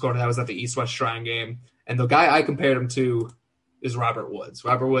against this corner, that was at the East-West Shrine game. And the guy I compared him to is Robert Woods.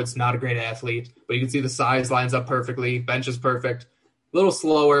 Robert Woods, not a great athlete, but you can see the size lines up perfectly. Bench is perfect. A little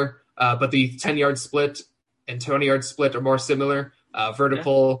slower, but the 10-yard split and 20-yard split are more similar.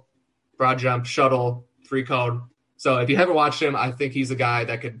 Vertical, broad jump, shuttle, 3-cone. So if you haven't watched him, I think he's a guy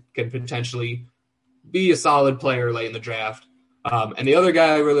that can potentially be a solid player late in the draft. And the other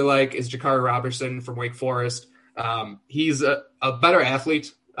guy I really like is Jakari Robertson from Wake Forest. He's a better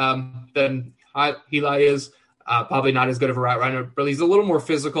athlete than Heli is. Probably not as good of a route runner, but he's a little more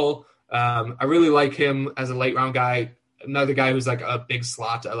physical. I really like him as a late round guy. Another guy who's like a big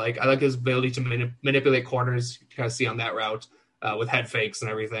slot. I like his ability to manipulate corners. You kind of see on that route with head fakes and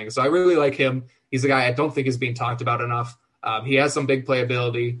everything. So I really like him. He's a guy I don't think is being talked about enough. He has some big play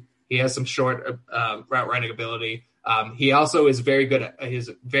ability. He has some short route running ability. He also is very good at his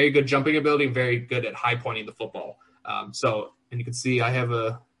very good jumping ability and very good at high pointing the football. And you can see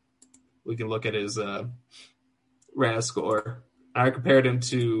we can look at his RAS score. I compared him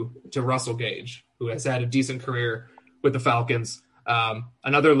to Russell Gage, who has had a decent career with the Falcons.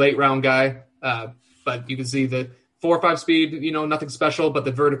 Another late round guy, but you can see the 4.5 speed, nothing special, but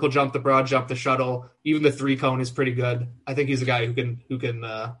the vertical jump, the broad jump, the shuttle, even the 3-cone is pretty good. I think he's a guy who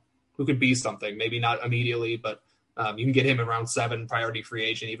can be something. Maybe not immediately, but you can get him in round 7, priority free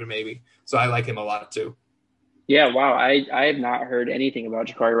agent, even maybe. So I like him a lot too. Yeah, wow. I have not heard anything about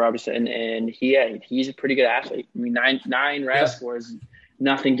Jakari Robertson, and he's a pretty good athlete. I mean, nine RAS scores,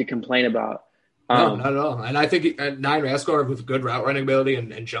 nothing to complain about. No, not at all. And I think 9 RAS score with good route running ability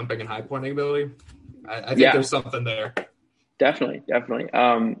and jumping and high pointing ability, I think there's something there. Definitely.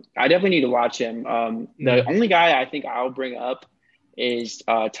 I definitely need to watch him. The only guy I think I'll bring up is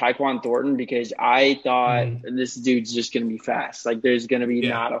Tyquan Thornton, because I thought this dude's just going to be fast. Like, there's going to be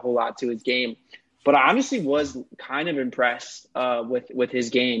not a whole lot to his game. But I honestly was kind of impressed with his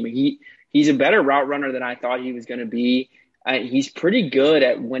game. He's a better route runner than I thought he was going to be. He's pretty good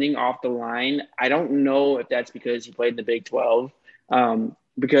at winning off the line. I don't know if that's because he played in the Big 12,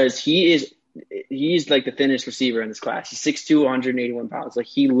 because he's like the thinnest receiver in this class. He's 6'2", 181 pounds. Like,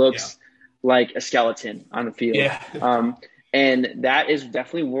 he looks like a skeleton on the field. Yeah. And that is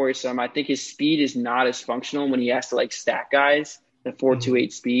definitely worrisome. I think his speed is not as functional when he has to stack guys. The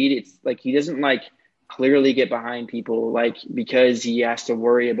 4.28 speed. It's like he doesn't clearly get behind people because he has to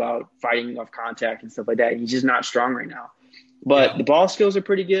worry about fighting off contact and stuff like that. He's just not strong right now. But the ball skills are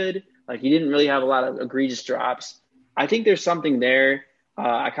pretty good. He didn't really have a lot of egregious drops. I think there's something there.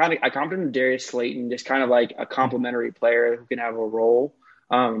 I compared him to Darius Slayton, just kind of like a complimentary player who can have a role.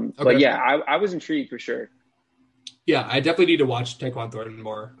 But yeah, I was intrigued for sure. Yeah, I definitely need to watch Tyquan Thornton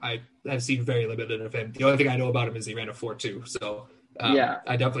more. I've seen very limited of him. The only thing I know about him is he ran a 4.2. So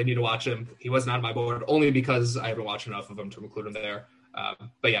I definitely need to watch him. He wasn't on my board only because I haven't watched enough of him to include him there.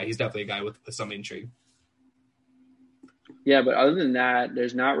 But yeah, he's definitely a guy with some intrigue. Yeah, but other than that,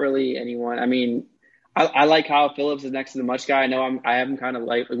 there's not really anyone. I mean, I like Kyle Phillips is next to the much guy. I know I have him kind of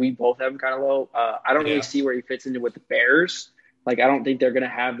we both have him kind of low. I don't really see where he fits into with the Bears. I don't think they're going to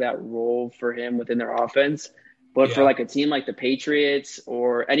have that role for him within their offense. But for a team like the Patriots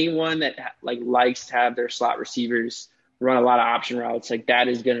or anyone that likes to have their slot receivers run a lot of option routes, that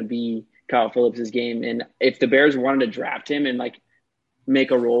is going to be Kyle Phillips' game. And if the Bears wanted to draft him and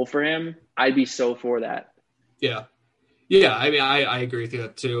make a role for him, I'd be so for that. Yeah. I mean, I agree with you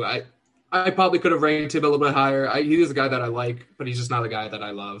too. I probably could have ranked him a little bit higher. He is a guy that I like, but he's just not a guy that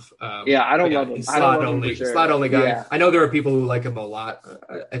I love. I don't love him. He's slot only guy. Yeah. I know there are people who like him a lot.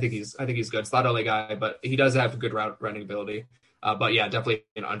 I think he's good. Slot only guy, but he does have good route running ability. But yeah, definitely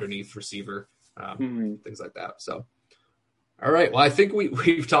an underneath receiver, things like that. So, all right. Well, I think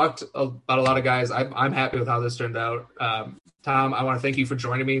we've talked about a lot of guys. I'm happy with how this turned out. Tom, I want to thank you for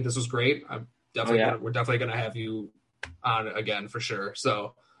joining me. This was great. We're definitely going to have you on again for sure.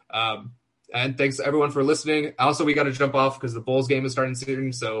 So, and thanks everyone for listening. Also, we got to jump off because the Bulls game is starting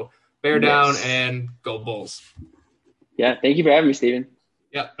soon. So bear down and go Bulls. Yeah. Thank you for having me, Stephen.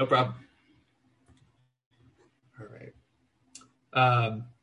 Yeah, no problem. All right. Um,